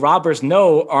people who the robbers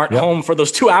know aren't home for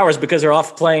those 2 hours because they're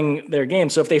off playing their game.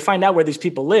 So if they find out where these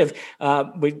people live,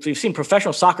 we've seen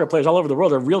professional soccer players all over the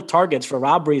world are real targets for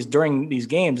robberies during these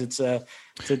games.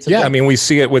 We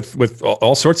see it with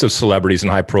all sorts of celebrities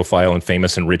and high profile and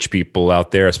famous and rich people out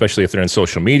there, especially if they're in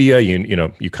social media.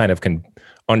 You kind of can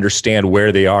understand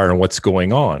where they are and what's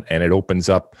going on, and it opens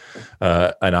up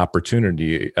an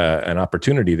opportunity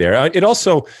there. It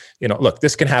also, look,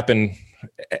 this can happen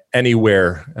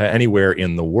anywhere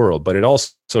in the world, but it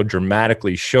also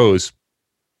dramatically shows,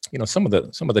 some of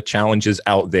the challenges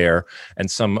out there and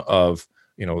some of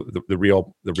the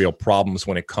real problems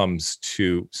when it comes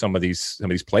to some of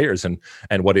these players and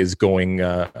what is going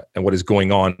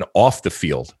on off the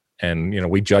field, and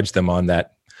we judge them on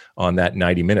that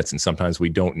 90 minutes. And sometimes we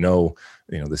don't know,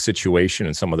 the situation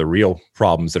and some of the real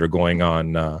problems that are going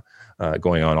on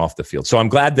off the field. So I'm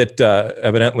glad that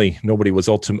evidently nobody was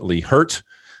ultimately hurt.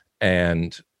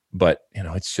 But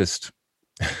it's just,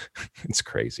 it's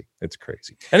crazy. It's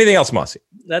crazy. Anything else, Mossy?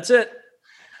 That's it.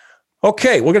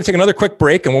 Okay. We're going to take another quick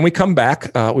break. And when we come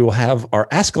back, we will have our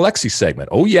Ask Alexi segment.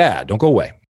 Oh yeah. Don't go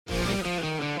away.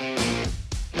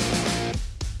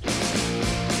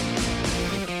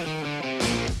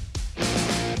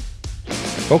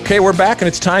 Okay, we're back, and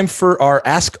it's time for our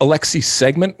Ask Alexi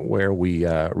segment, where we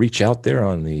reach out there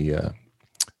on the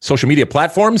social media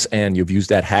platforms, and you've used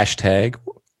that hashtag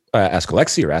Ask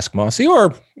Alexi or Ask Mossy,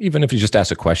 or even if you just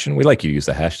ask a question, we like you to use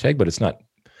the hashtag, but it's not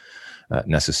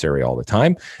necessary all the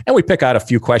time. And we pick out a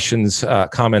few questions,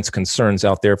 comments, concerns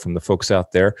out there from the folks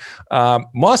out there.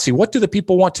 Mossy, what do the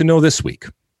people want to know this week?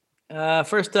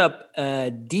 First up,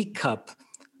 D Cup.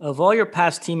 Of all your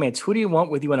past teammates, who do you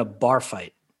want with you in a bar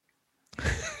fight?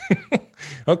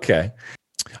 Okay.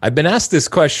 I've been asked this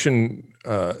question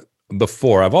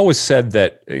before. I've always said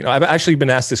that, I've actually been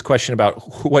asked this question about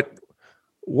what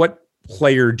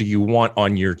player do you want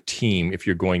on your team if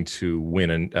you're going to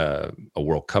win a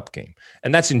World Cup game?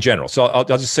 And that's in general. So I'll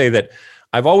just say that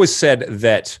I've always said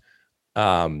that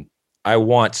I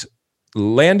want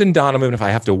Landon Donovan if I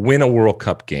have to win a World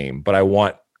Cup game, but I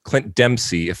want Clint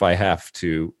Dempsey if I have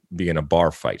to be in a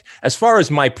bar fight. As far as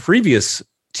my previous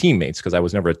teammates, because I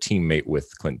was never a teammate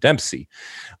with Clint Dempsey,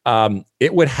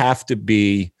 it would have to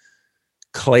be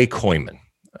Clay Koyman.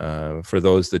 For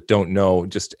those that don't know,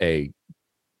 just a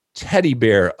teddy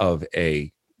bear of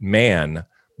a man,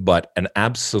 but an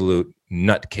absolute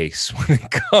nutcase when it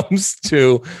comes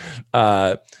to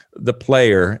the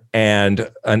player and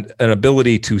an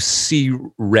ability to see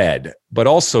red, but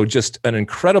also just an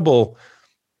incredible,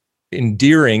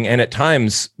 endearing, and at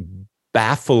times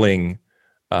baffling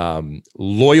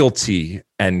loyalty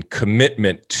and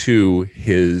commitment to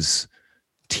his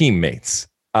teammates.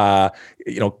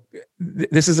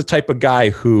 This is the type of guy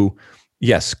who,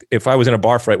 yes, if I was in a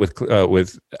bar fight with,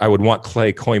 I would want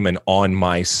Clay Koyman on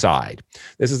my side.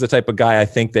 This is the type of guy I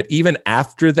think that even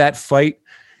after that fight,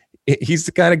 he's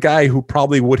the kind of guy who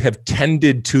probably would have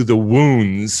tended to the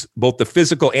wounds, both the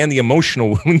physical and the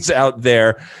emotional wounds out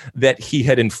there that he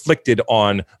had inflicted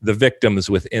on the victims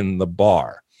within the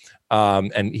bar.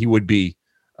 And he would be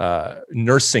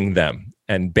nursing them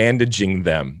and bandaging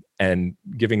them and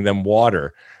giving them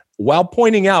water, while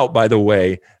pointing out, by the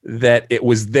way, that it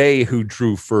was they who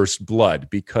drew first blood,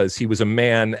 because he was a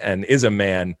man and is a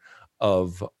man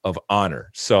of honor.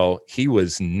 So he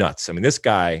was nuts. I mean, this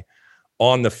guy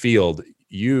on the field,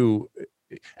 you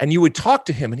would talk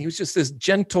to him and he was just this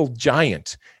gentle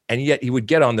giant, and yet he would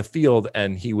get on the field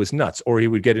and he was nuts, or he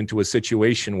would get into a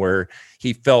situation where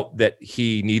he felt that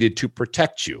he needed to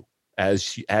protect you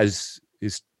as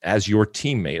your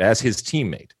teammate, as his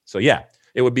teammate. So yeah,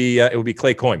 it would be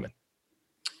Clay Koyman.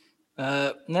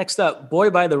 Next up,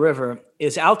 Boy by the River.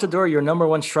 Is Altidore your number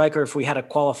one striker if we had a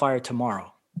qualifier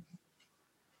tomorrow?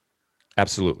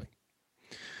 Absolutely.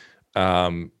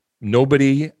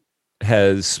 Nobody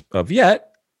has of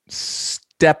yet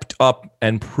stepped up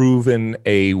and proven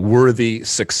a worthy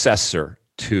successor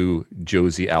to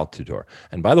Jozy Altidore.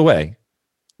 And by the way,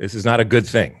 this is not a good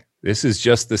thing. This is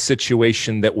just the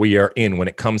situation that we are in when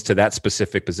it comes to that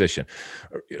specific position.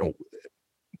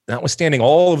 Notwithstanding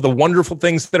all of the wonderful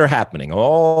things that are happening,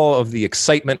 all of the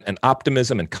excitement and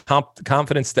optimism and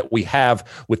confidence that we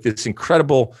have with this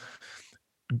incredible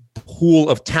pool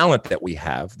of talent that we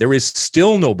have, there is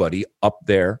still nobody up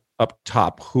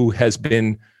top who has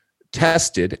been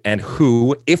tested and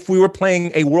who, if we were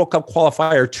playing a World Cup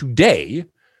qualifier today,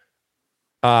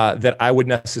 that I would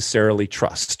necessarily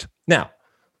trust. Now,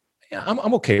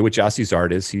 I'm okay with Gyasi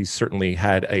Zardes. He's certainly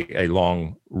had a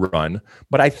long run,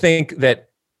 but I think that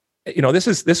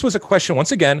this was a question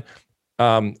once again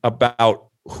about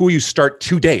who you start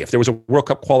today. If there was a World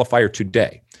Cup qualifier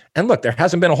today, and look, there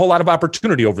hasn't been a whole lot of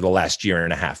opportunity over the last year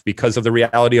and a half because of the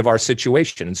reality of our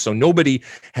situation, and so nobody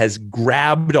has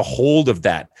grabbed a hold of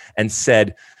that and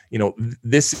said,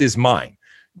 this is mine.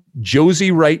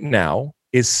 Jozy right now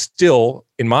is still,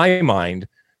 in my mind,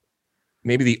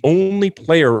 maybe the only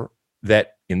player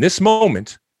that in this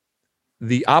moment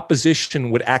the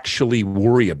opposition would actually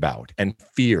worry about and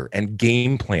fear and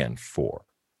game plan for.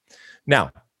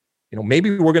 Now,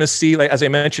 maybe we're going to see, like, as I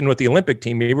mentioned with the Olympic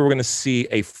team, maybe we're going to see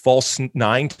a false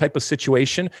nine type of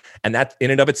situation. And that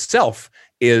in and of itself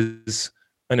is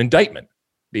an indictment,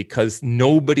 because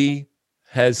nobody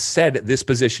has said this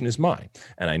position is mine.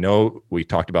 And I know we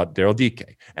talked about Daryl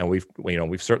Dike, and we've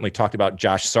certainly talked about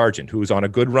Josh Sargent, who's on a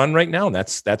good run right now. And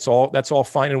that's all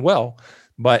fine and well.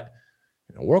 But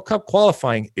World Cup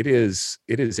qualifying, it is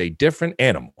a different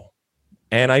animal.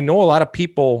 And I know a lot of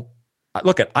people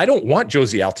I don't want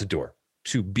Jozy Altidore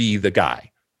to be the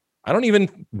guy. I don't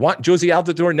even want Jozy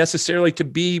Altidore necessarily to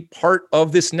be part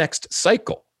of this next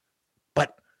cycle.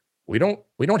 But we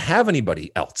don't have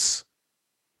anybody else.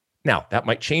 Now, that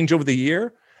might change over the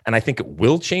year, and I think it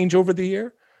will change over the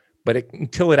year. But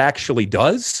until it actually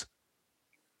does,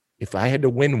 if I had to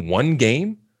win one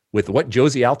game with what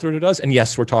Jozy Altidore does, and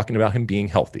yes, we're talking about him being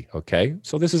healthy, okay?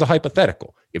 So this is a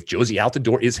hypothetical. If Jozy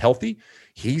Altidore is healthy,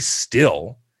 he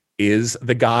still is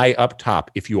the guy up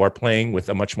top if you are playing with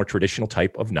a much more traditional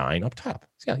type of nine up top.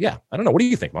 Yeah. I don't know. What do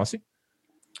you think, Mossy?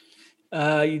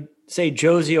 You say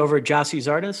Jozy over Gyasi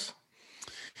Zardes?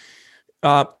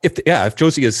 If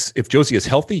Jozy is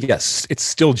healthy, yes, it's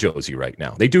still Jozy right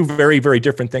now. They do very, very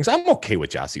different things. I'm okay with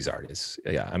Gyasi Zardes.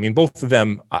 Yeah, I mean, both of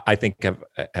them, I think,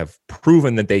 have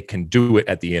proven that they can do it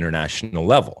at the international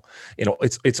level.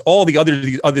 It's all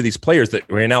these players that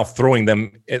we're now throwing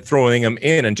them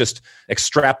in and just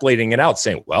extrapolating it out,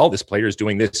 saying, well, this player is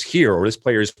doing this here, or this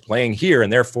player is playing here,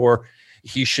 and therefore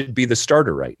he should be the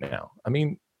starter right now. I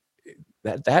mean,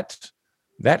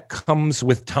 that comes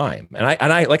with time. And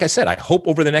I, like I said, I hope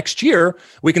over the next year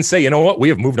we can say, you know what, we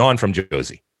have moved on from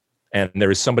Jozy, and there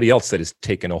is somebody else that has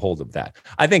taken a hold of that.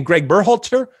 I think Greg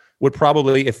Berhalter would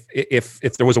probably, if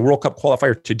there was a World Cup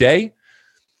qualifier today,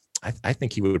 I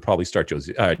think he would probably start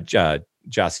Gyasi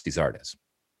Zardes.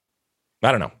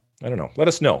 I don't know. Let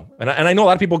us know. And I know a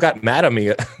lot of people got mad at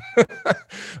me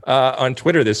on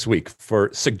Twitter this week for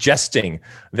suggesting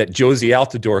that Jozy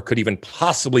Altidore could even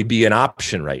possibly be an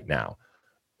option right now.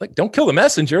 Like, don't kill the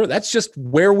messenger. That's just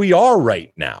where we are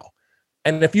right now.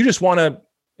 And if you just want to,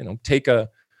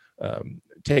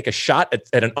 take a shot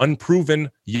at an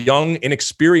unproven, young,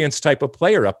 inexperienced type of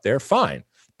player up there, fine.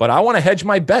 But I want to hedge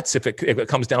my bets if it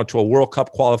comes down to a World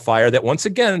Cup qualifier. That once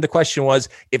again, the question was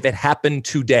if it happened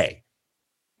today.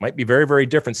 Might be very, very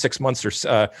different 6 months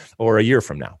or a year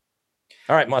from now.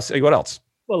 All right, Mossy, what else?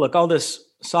 Well, look, all this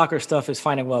soccer stuff is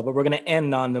fine and well, but we're going to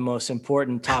end on the most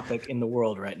important topic in the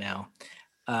world right now.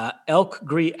 Elk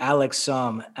Gree Alex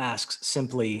Som asks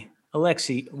simply,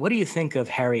 Alexi, what do you think of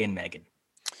Harry and Meghan?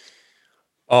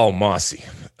 Oh, Mossy.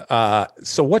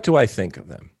 So what do I think of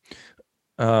them?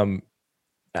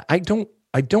 I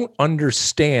don't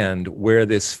understand where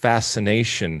this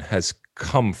fascination has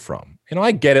come from.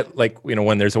 I get it, like,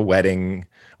 when there's a wedding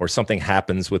or something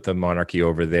happens with the monarchy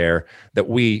over there, that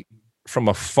we from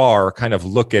afar kind of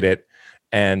look at it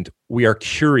and we are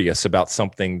curious about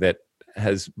something that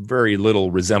has very little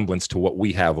resemblance to what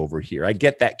we have over here. I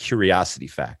get that curiosity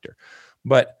factor.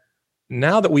 But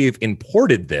now that we've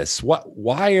imported this,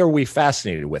 why are we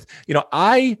fascinated with?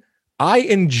 I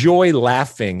enjoy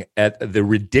laughing at the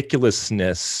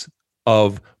ridiculousness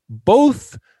of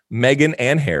both Meghan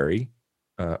and Harry,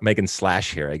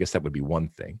 Meghan/Harry, I guess that would be one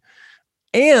thing,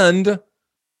 and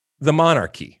the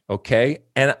monarchy, okay?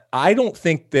 And I don't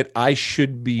think that I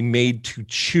should be made to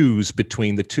choose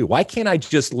between the two. Why can't I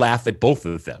just laugh at both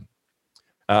of them?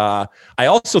 I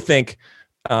also think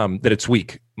that it's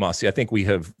weak, Mossy. I think we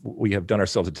have done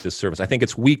ourselves a disservice. I think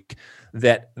it's weak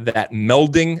that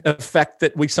melding effect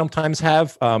that we sometimes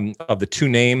have of the two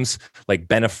names, like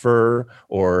Bennifer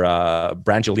or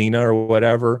Brangelina or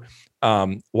whatever.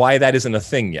 Why that isn't a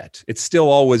thing yet? It's still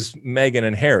always Meghan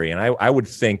and Harry, and I would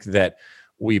think that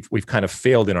we've kind of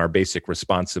failed in our basic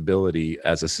responsibility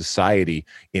as a society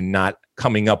in not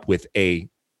coming up with a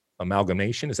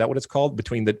amalgamation. Is that what it's called,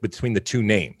 between the two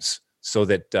names? So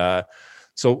that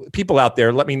so people out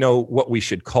there, let me know what we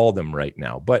should call them right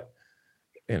now. But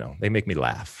they make me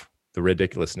laugh. The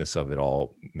ridiculousness of it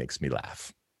all makes me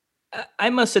laugh. I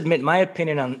must admit, my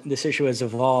opinion on this issue has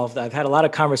evolved. I've had a lot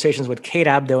of conversations with Kate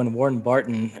Abdo and Warren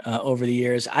Barton over the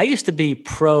years. I used to be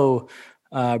pro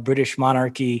British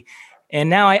monarchy, and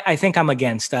now I think I'm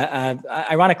against.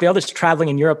 Ironically, all this traveling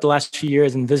in Europe the last few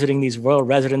years and visiting these royal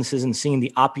residences and seeing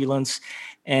the opulence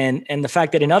and the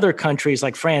fact that in other countries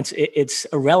like France, it's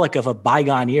a relic of a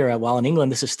bygone era, while in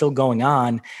England, this is still going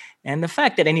on. And the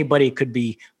fact that anybody could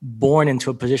be born into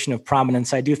a position of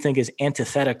prominence, I do think is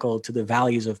antithetical to the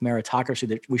values of meritocracy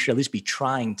that we should at least be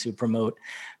trying to promote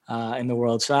in the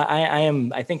world. So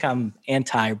I think I'm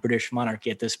anti-British monarchy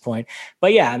at this point.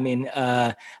 But yeah, I mean,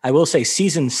 I will say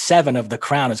season 7 of The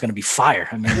Crown is going to be fire.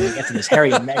 I mean, we get to this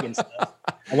Harry and Meghan stuff.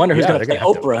 I wonder who's going to play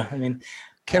Oprah. I mean,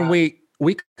 can we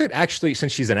could actually,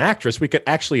 since she's an actress, we could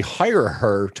actually hire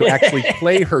her to actually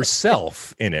play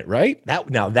herself in it, right?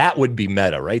 That would be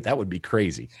meta, right? That would be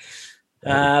crazy.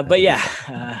 But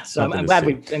yeah, so I'm glad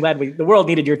the world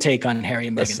needed your take on Harry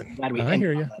and Meghan.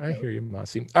 I hear you,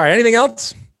 Mossy. All right, anything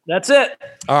else? That's it.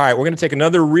 All right, we're going to take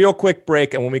another real quick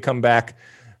break, and when we come back,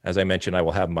 as I mentioned, I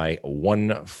will have my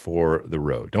one for the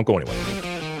road. Don't go anywhere.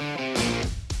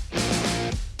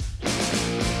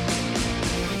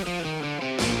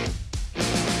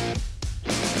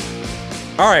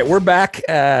 All right, we're back,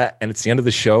 and it's the end of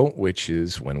the show, which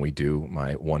is when we do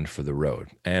my one for the road.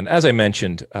 And as I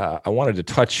mentioned, I wanted to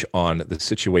touch on the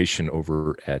situation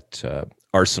over at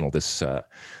Arsenal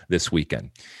this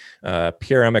weekend.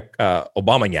 Pierre-Emerick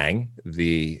Aubameyang,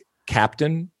 the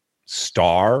captain,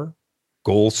 star,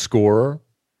 goal scorer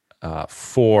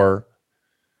for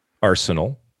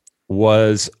Arsenal,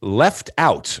 was left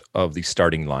out of the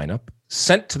starting lineup,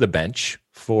 sent to the bench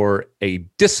for a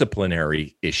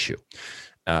disciplinary issue.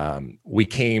 We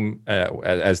came,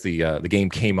 as the game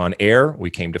came on air,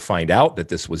 we came to find out that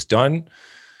this was done.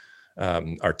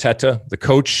 Arteta, the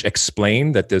coach,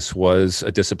 explained that this was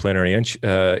a disciplinary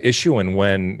issue. And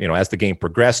when, as the game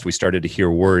progressed, we started to hear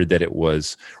word that it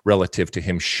was relative to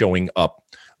him showing up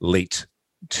late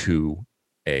to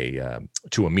a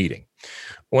meeting.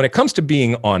 When it comes to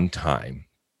being on time,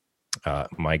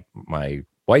 my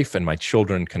wife and my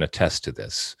children can attest to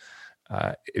this.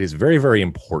 It is very, very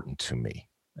important to me.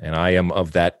 And I am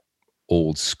of that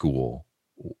old school.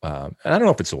 And I don't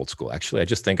know if it's old school, actually. I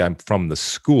just think I'm from the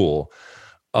school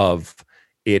of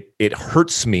it. It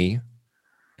hurts me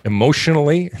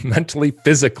emotionally, mentally,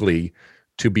 physically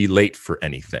to be late for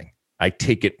anything. I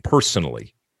take it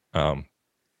personally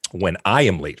when I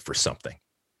am late for something,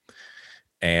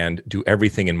 and do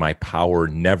everything in my power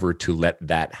never to let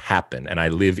that happen. And I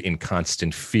live in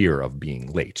constant fear of being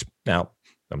late. Now,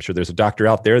 I'm sure there's a doctor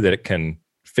out there that can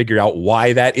figure out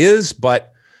why that is,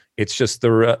 but it's just the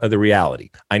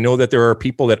reality. I know that there are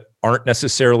people that aren't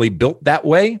necessarily built that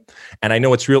way, and I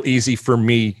know it's real easy for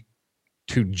me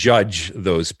to judge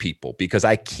those people because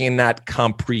I cannot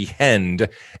comprehend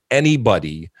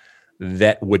anybody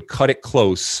that would cut it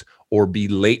close or be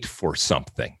late for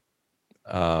something.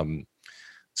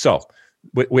 So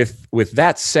with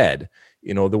that said,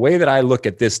 the way that I look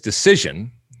at this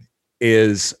decision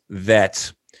is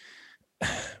that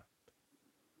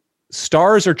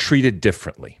stars are treated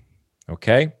differently.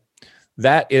 Okay.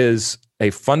 That is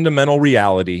a fundamental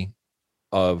reality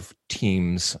of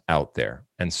teams out there,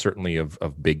 and certainly of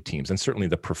big teams, and certainly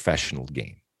the professional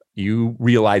game. You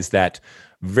realize that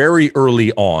very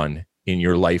early on in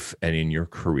your life and in your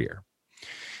career.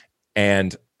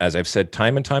 And as I've said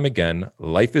time and time again,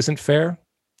 life isn't fair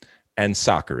and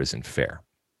soccer isn't fair.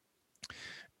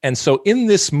 And so in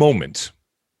this moment,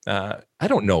 I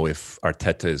don't know if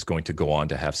Arteta is going to go on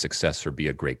to have success or be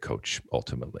a great coach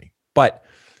ultimately, but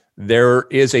there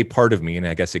is a part of me, and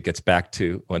I guess it gets back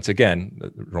to, once again,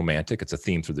 romantic, it's a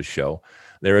theme through the show.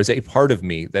 There is a part of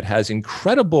me that has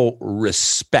incredible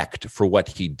respect for what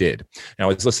he did. Now,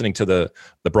 I was listening to the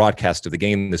broadcast of the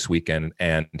game this weekend,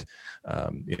 and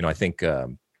I think a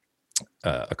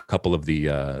couple of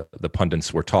the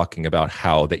pundits were talking about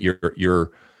how that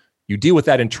you deal with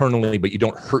that internally, but you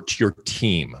don't hurt your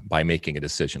team by making a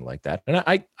decision like that. And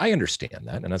I understand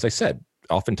that. And as I said,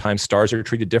 oftentimes stars are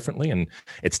treated differently, and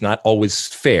it's not always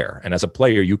fair. And as a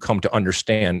player, you come to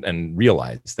understand and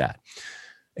realize that.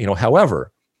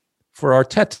 However, for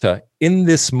Arteta, in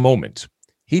this moment,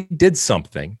 he did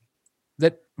something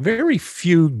that very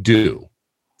few do.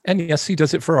 And yes, he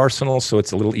does it for Arsenal, so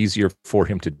it's a little easier for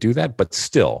him to do that. But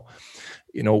still,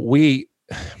 we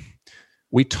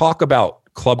talk about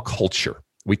club culture.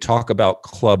 We talk about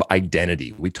club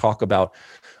identity. We talk about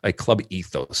a club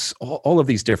ethos, all of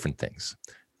these different things.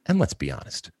 And let's be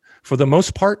honest, for the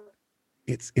most part,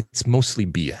 it's mostly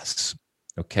BS,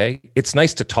 okay? It's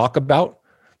nice to talk about,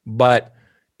 but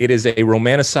it is a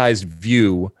romanticized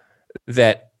view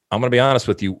that, I'm going to be honest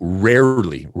with you,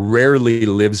 rarely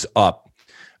lives up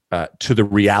to the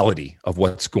reality of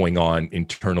what's going on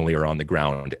internally or on the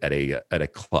ground at a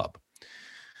club.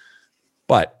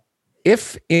 But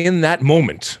if in that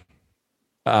moment,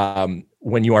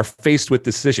 when you are faced with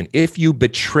decision, if you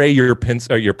betray your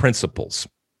principles,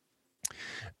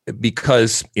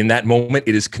 because in that moment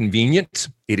it is convenient,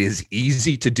 it is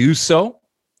easy to do so,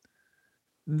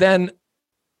 then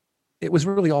it was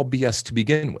really all BS to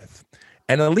begin with.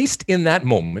 And at least in that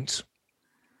moment,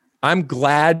 I'm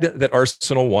glad that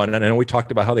Arsenal won, and I know we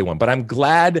talked about how they won, but I'm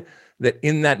glad that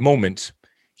in that moment,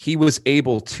 he was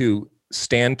able to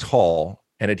stand tall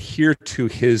and adhere to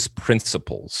his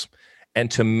principles and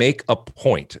to make a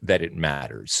point that it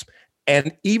matters.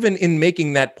 And even in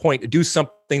making that point, do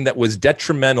something that was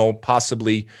detrimental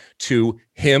possibly to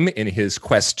him in his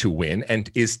quest to win and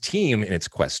his team in its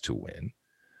quest to win.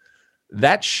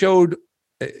 That showed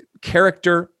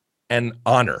character and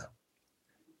honor.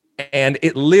 And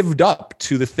it lived up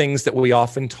to the things that we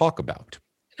often talk about.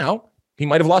 Now, he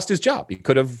might have lost his job. He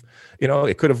could have,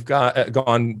 it could have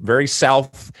gone very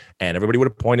south, and everybody would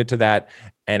have pointed to that,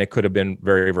 and it could have been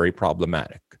very, very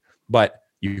problematic. But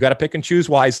you got to pick and choose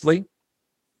wisely.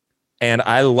 And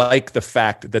I like the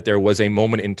fact that there was a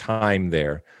moment in time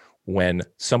there when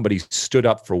somebody stood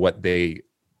up for what they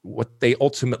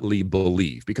ultimately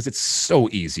believe, because it's so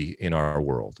easy in our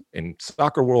world, in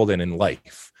soccer world and in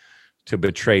life, to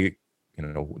betray,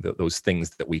 those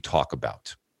things that we talk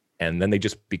about. And then they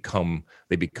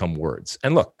become words.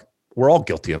 And look, we're all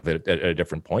guilty of it at a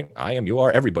different point. I am, you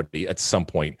are, everybody at some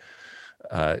point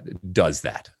does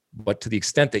that. But to the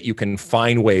extent that you can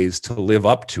find ways to live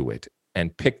up to it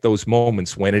and pick those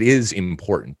moments when it is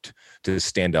important to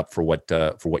stand up for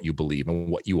what you believe and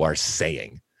what you are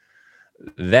saying,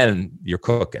 then you're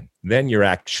cooking. Then you're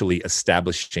actually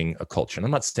establishing a culture. And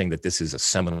I'm not saying that this is a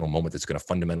seminal moment that's going to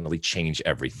fundamentally change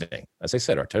everything. As I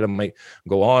said, Arteta might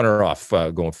go on or off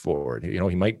going forward.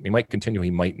 He might continue, he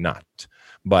might not.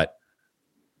 But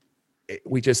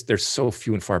there's so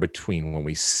few and far between when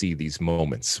we see these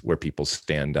moments where people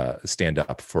stand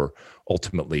up for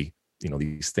ultimately,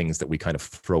 these things that we kind of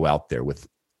throw out there with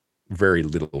very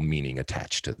little meaning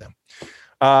attached to them.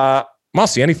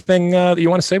 Mossy, anything that you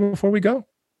want to say before we go?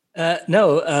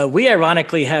 No, we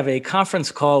ironically have a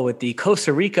conference call with the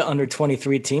Costa Rica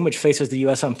under-23 team, which faces the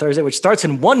U.S. on Thursday, which starts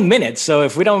in 1 minute. So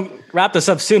if we don't wrap this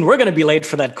up soon, we're going to be late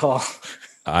for that call.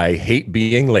 I hate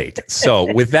being late.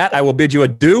 So with that, I will bid you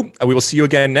adieu. We will see you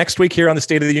again next week here on the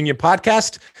State of the Union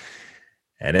podcast.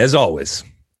 And as always,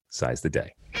 size the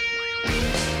day.